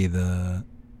 what would be the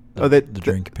The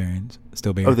drink pairings?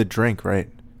 Still beer. Oh, the drink, right?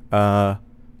 Mai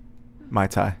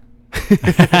Tai.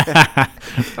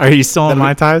 Are you still on That'll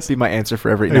Mai Tais? Be my answer for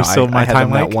every. Are you No, still I Mai had Tai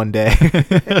them that Mike? one day.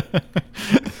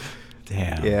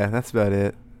 Damn. Yeah, that's about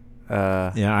it.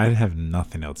 Yeah, I have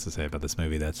nothing else to say about this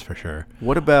movie. That's for sure.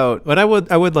 What about? But I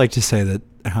would like to say that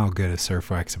how good is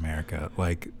Surfer X America?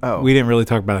 Like, Oh. we didn't really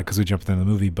talk about it because we jumped into the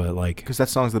movie, but like, Because that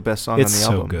song's the best song it's on the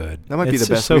so album. good. That might be It's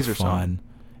the just best so Weezer song. fun.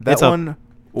 That It's up- one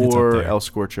it's up or there. El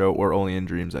Scorcho or Only in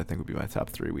Dreams, I think would be my top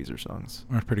 3 Weezer songs.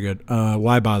 That's pretty good.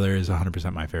 Why Bother is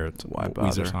 100% my favorite Why bother?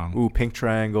 Weezer song. Ooh, Pink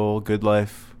Triangle, Good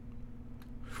Life.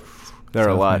 There are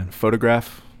a Tough, lot. man.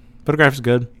 Photograph. Photograph is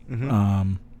good. Mhm. A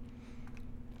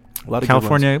lot of good ones.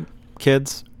 California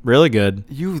Kids, really good.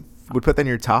 You would put that in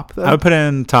your top though? I would put it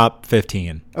in top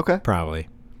 15, Okay. probably.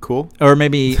 Cool. Or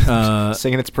maybe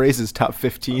Singing its praises, top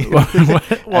 15. Well,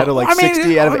 out of like I mean,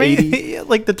 60 out of I mean, 80.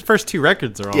 like the first 2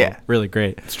 records are all Yeah. really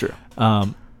great. It's true.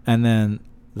 And then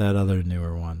that other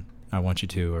newer one, I Want You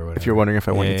To, or whatever. If you're wondering if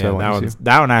I Want You To, I Want You To.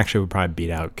 that one actually would probably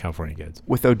beat out California Kids.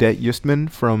 With Odette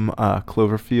Yustman from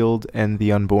Cloverfield and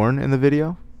The Unborn in the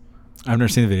video. I've never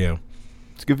seen the video.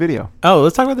 It's a good video. Oh,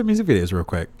 let's talk about the music videos real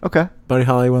quick. Okay. Buddy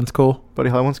Holly one's cool. Buddy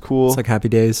Holly one's cool. It's like Happy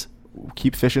Days.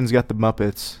 Keep Fishing's got the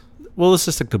Muppets. Well, let's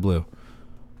just stick to Blue.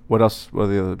 What else? What are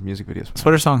the other music videos?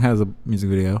 Sweater Song has a music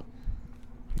video.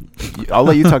 I'll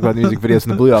let you talk about the music videos in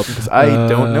the Blue album because I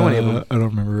don't know any of them. I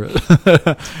don't remember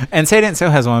it. And Say It Ain't So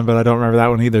has one, but I don't remember that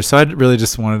one either. So I really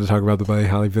just wanted to talk about the Buddy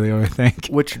Holly video, I think.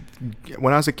 Which,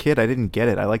 when I was a kid, I didn't get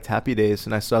it. I liked Happy Days,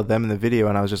 and I saw them in the video,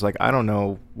 and I was just like, I don't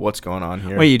know what's going on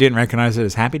here. Wait, you didn't recognize it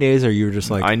as Happy Days, or you were just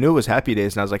like... I knew it was Happy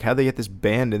Days, and I was like, how'd they get this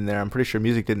band in there? I'm pretty sure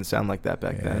music didn't sound like that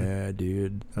back then. Yeah,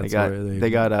 dude. They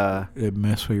got They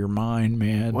mess with your mind,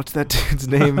 man. what's that dude's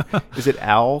name? Is it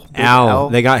Al? Big Al.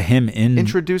 They got him in...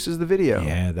 introduces the video.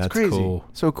 Yeah, It's that's crazy. cool.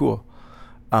 So cool.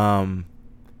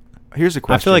 Here's a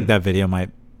question. I feel like that video might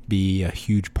be a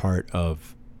huge part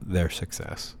of their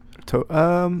success.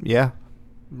 Yeah,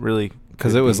 really,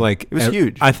 Because could it was be. like... it was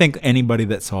huge. I think anybody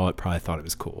that saw it probably thought it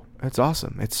was cool. It's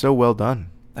awesome. It's so well done.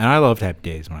 And I loved Happy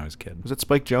Days when I was a kid. Was it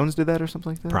Spike Jones did that or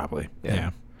something like that? Probably.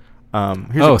 Yeah.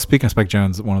 Yeah. Speaking of Spike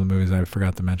Jonze, one of the movies I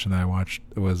forgot to mention that I watched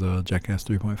was Jackass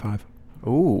 3.5.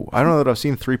 Ooh, I don't know that I've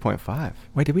seen 3.5.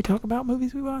 Wait, did we talk about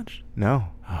movies we watched? No,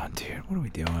 Oh, dude, what are we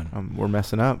doing? we're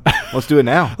messing up. Let's do it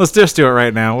now. Let's just do it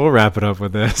right now. We'll wrap it up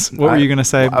with this. What were you going to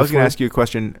say? I was going before? to ask you a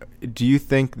question. Do you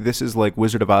think this is like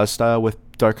Wizard of Oz style with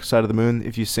Dark Side of the Moon?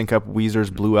 If you sync up Weezer's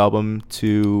Blue album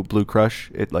to Blue Crush,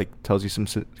 it like tells you some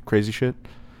crazy shit?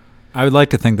 I would like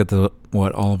to think that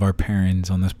what all of our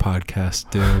pairings on this podcast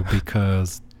do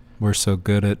because we're so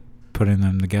good at putting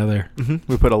them together. Mm-hmm.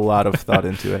 We put a lot of thought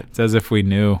into it. It's as if we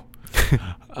knew.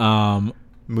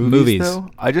 Movies, though?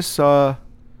 I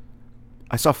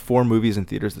saw 4 movies in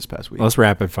theaters this past week. Let's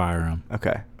rapid fire them.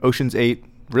 Okay. Ocean's 8,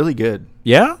 really good.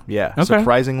 Yeah? Yeah, Okay.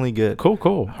 surprisingly good.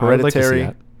 Cool. I would like to see Hereditary,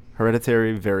 that.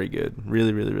 Hereditary, very good.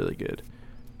 Really, really, really good.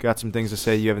 Got some things to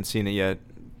say. You haven't seen it yet.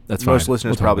 That's Most fine.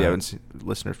 listeners We'll talk probably about haven't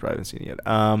seen it yet.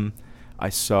 I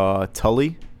saw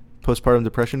Tully, postpartum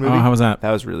depression movie. Oh, how was that?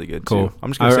 That was really good Cool. too. I'm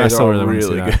just gonna say I they're still all really wanna see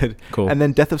really that. good. Cool. And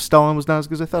then Death of Stalin was not as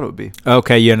good as I thought it would be.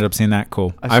 Okay, you ended up seeing that.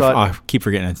 Cool. I saw it- I keep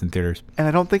forgetting it's in theaters. And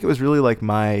I don't think it was really like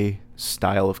my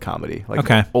style of comedy. Like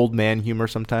Okay. old man humor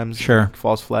sometimes Sure.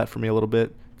 falls flat for me a little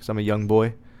bit because I'm a young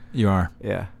boy. You are.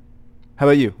 Yeah. How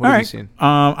about you? What All have right. you seen?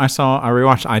 I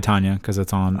rewatched I, Tonya because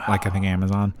it's on I think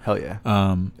Amazon. Hell yeah.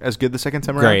 As As good the second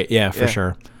time around? great. Yeah, for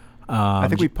sure. I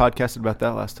think we podcasted about that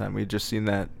last time. We had just seen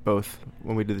that both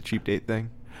when we did the cheap date thing.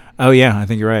 Oh yeah, I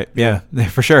think you're right. Yeah,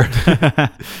 for sure.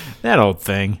 That old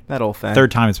thing. That old thing.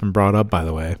 Third time it's been brought up, by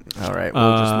the way. All right,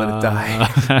 we'll just let it die.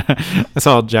 I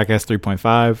saw Jackass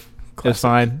 3.5. It's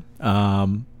fine.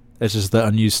 It's just the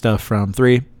unused stuff from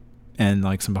 3 and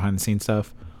like some behind the scenes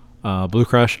stuff. Blue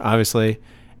Crush, obviously.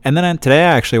 And then today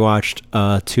I actually watched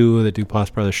 2 of the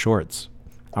Duplass Brothers shorts.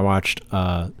 I watched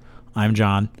I'm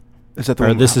John. Is that the Or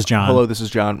one? This Is John. Hello, This Is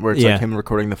John, where it's Yeah. like him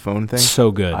recording the phone thing. So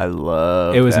good. I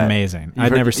love it was that. amazing. You've I'd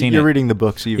heard- never seen You're it. reading the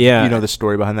book, so Yeah. you know the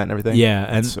story behind that and everything. Yeah,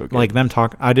 and so good. like them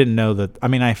talk. I didn't know that. I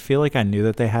mean, I feel like I knew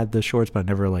that they had the shorts, but I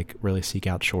never like really seek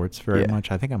out shorts very Yeah.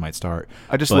 much. I think I might start.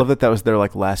 I just but love that was their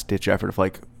like last ditch effort of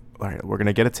like, all right, we're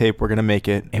gonna get a tape, we're gonna make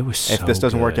it. It was If so this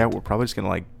doesn't work good. out, we're probably just gonna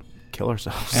like kill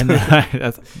ourselves. And I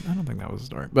don't think that was a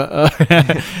start, but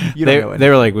You don't they know they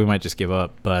were like, we might just give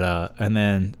up. But and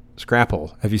then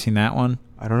Scrapple. Have you seen that one?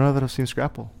 I don't know that I've seen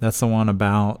Scrapple. That's the one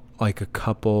about like a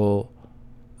couple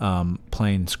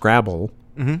playing Scrabble,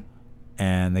 Mm-hmm.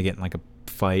 and they get in like a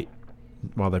fight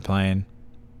while they're playing.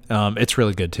 It's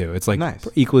really good too. It's like Nice.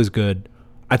 equally as good.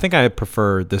 I think I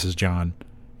prefer This Is John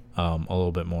a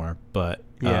little bit more, but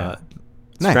Yeah.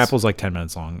 Nice. Scrapple's like 10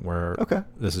 minutes long, where Okay.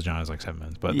 This Is John is like 7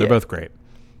 minutes, but Yeah. they're both great.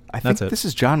 I think That's it. This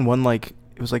Is John won like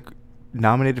it was like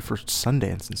nominated for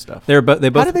Sundance and stuff. They both.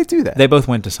 How did they do that? They both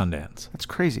went to Sundance. That's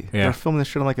crazy. Yeah. They're filming this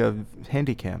shit on like a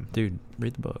handy cam. Dude,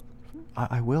 read the book.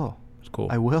 I will. It's cool.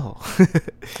 I will.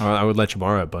 I would let you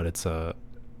borrow it, but it's an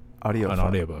Audio. file.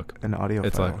 audiobook. An audio.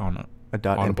 It's file. like on a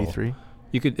dot Audible. MP3.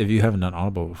 You could, if you haven't done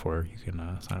Audible before, you can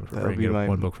sign up for That'll free. be And get my-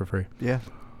 one book for free. Yeah,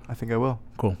 I think I will.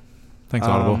 Cool. Thanks,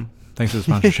 Audible. Um, Thanks for the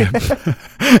sponsorship.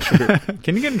 Sure.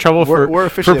 Can you get in trouble We're for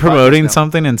officially a podcast promoting now.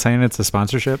 something and saying it's a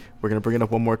sponsorship? We're gonna bring it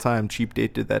up one more time. Cheap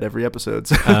Date did that every episode.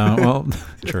 Well,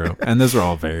 true. And those are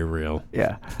all very real.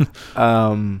 Yeah.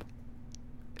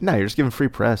 No, you're just giving free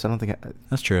press. I don't think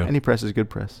That's true. any press is good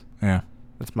press. Yeah.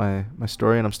 That's my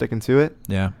story, and I'm sticking to it.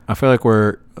 Yeah. I feel like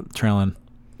we're trailing.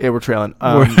 Yeah, we're trailing.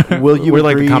 We're like the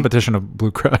agree- competition of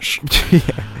Blue Crush. Yeah.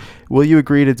 Will you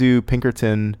agree to do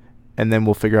Pinkerton, and then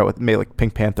we'll figure out what, maybe like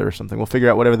Pink Panther or something. We'll figure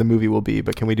out whatever the movie will be.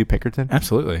 But can we do Pinkerton?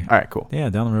 Absolutely. All right, cool. Yeah,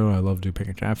 down the road, I love do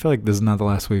Pinkerton. I feel like this is not the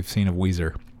last we've seen of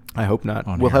Weezer. I hope not.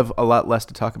 On We'll here. have a lot less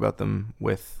to talk about them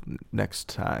with next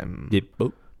time.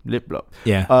 Lip blop.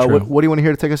 Yeah. What, true. what do you want to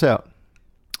hear to take us out?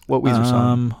 What Weezer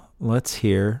song? Let's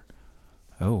hear.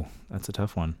 Oh, that's a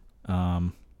tough one.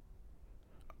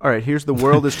 All right, here's The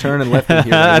World Is Turning Left Me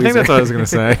Here. by I think Weezer. that's what I was gonna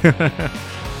say.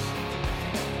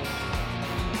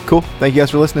 Cool. Thank you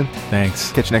guys for listening.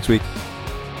 Thanks. Catch you next week.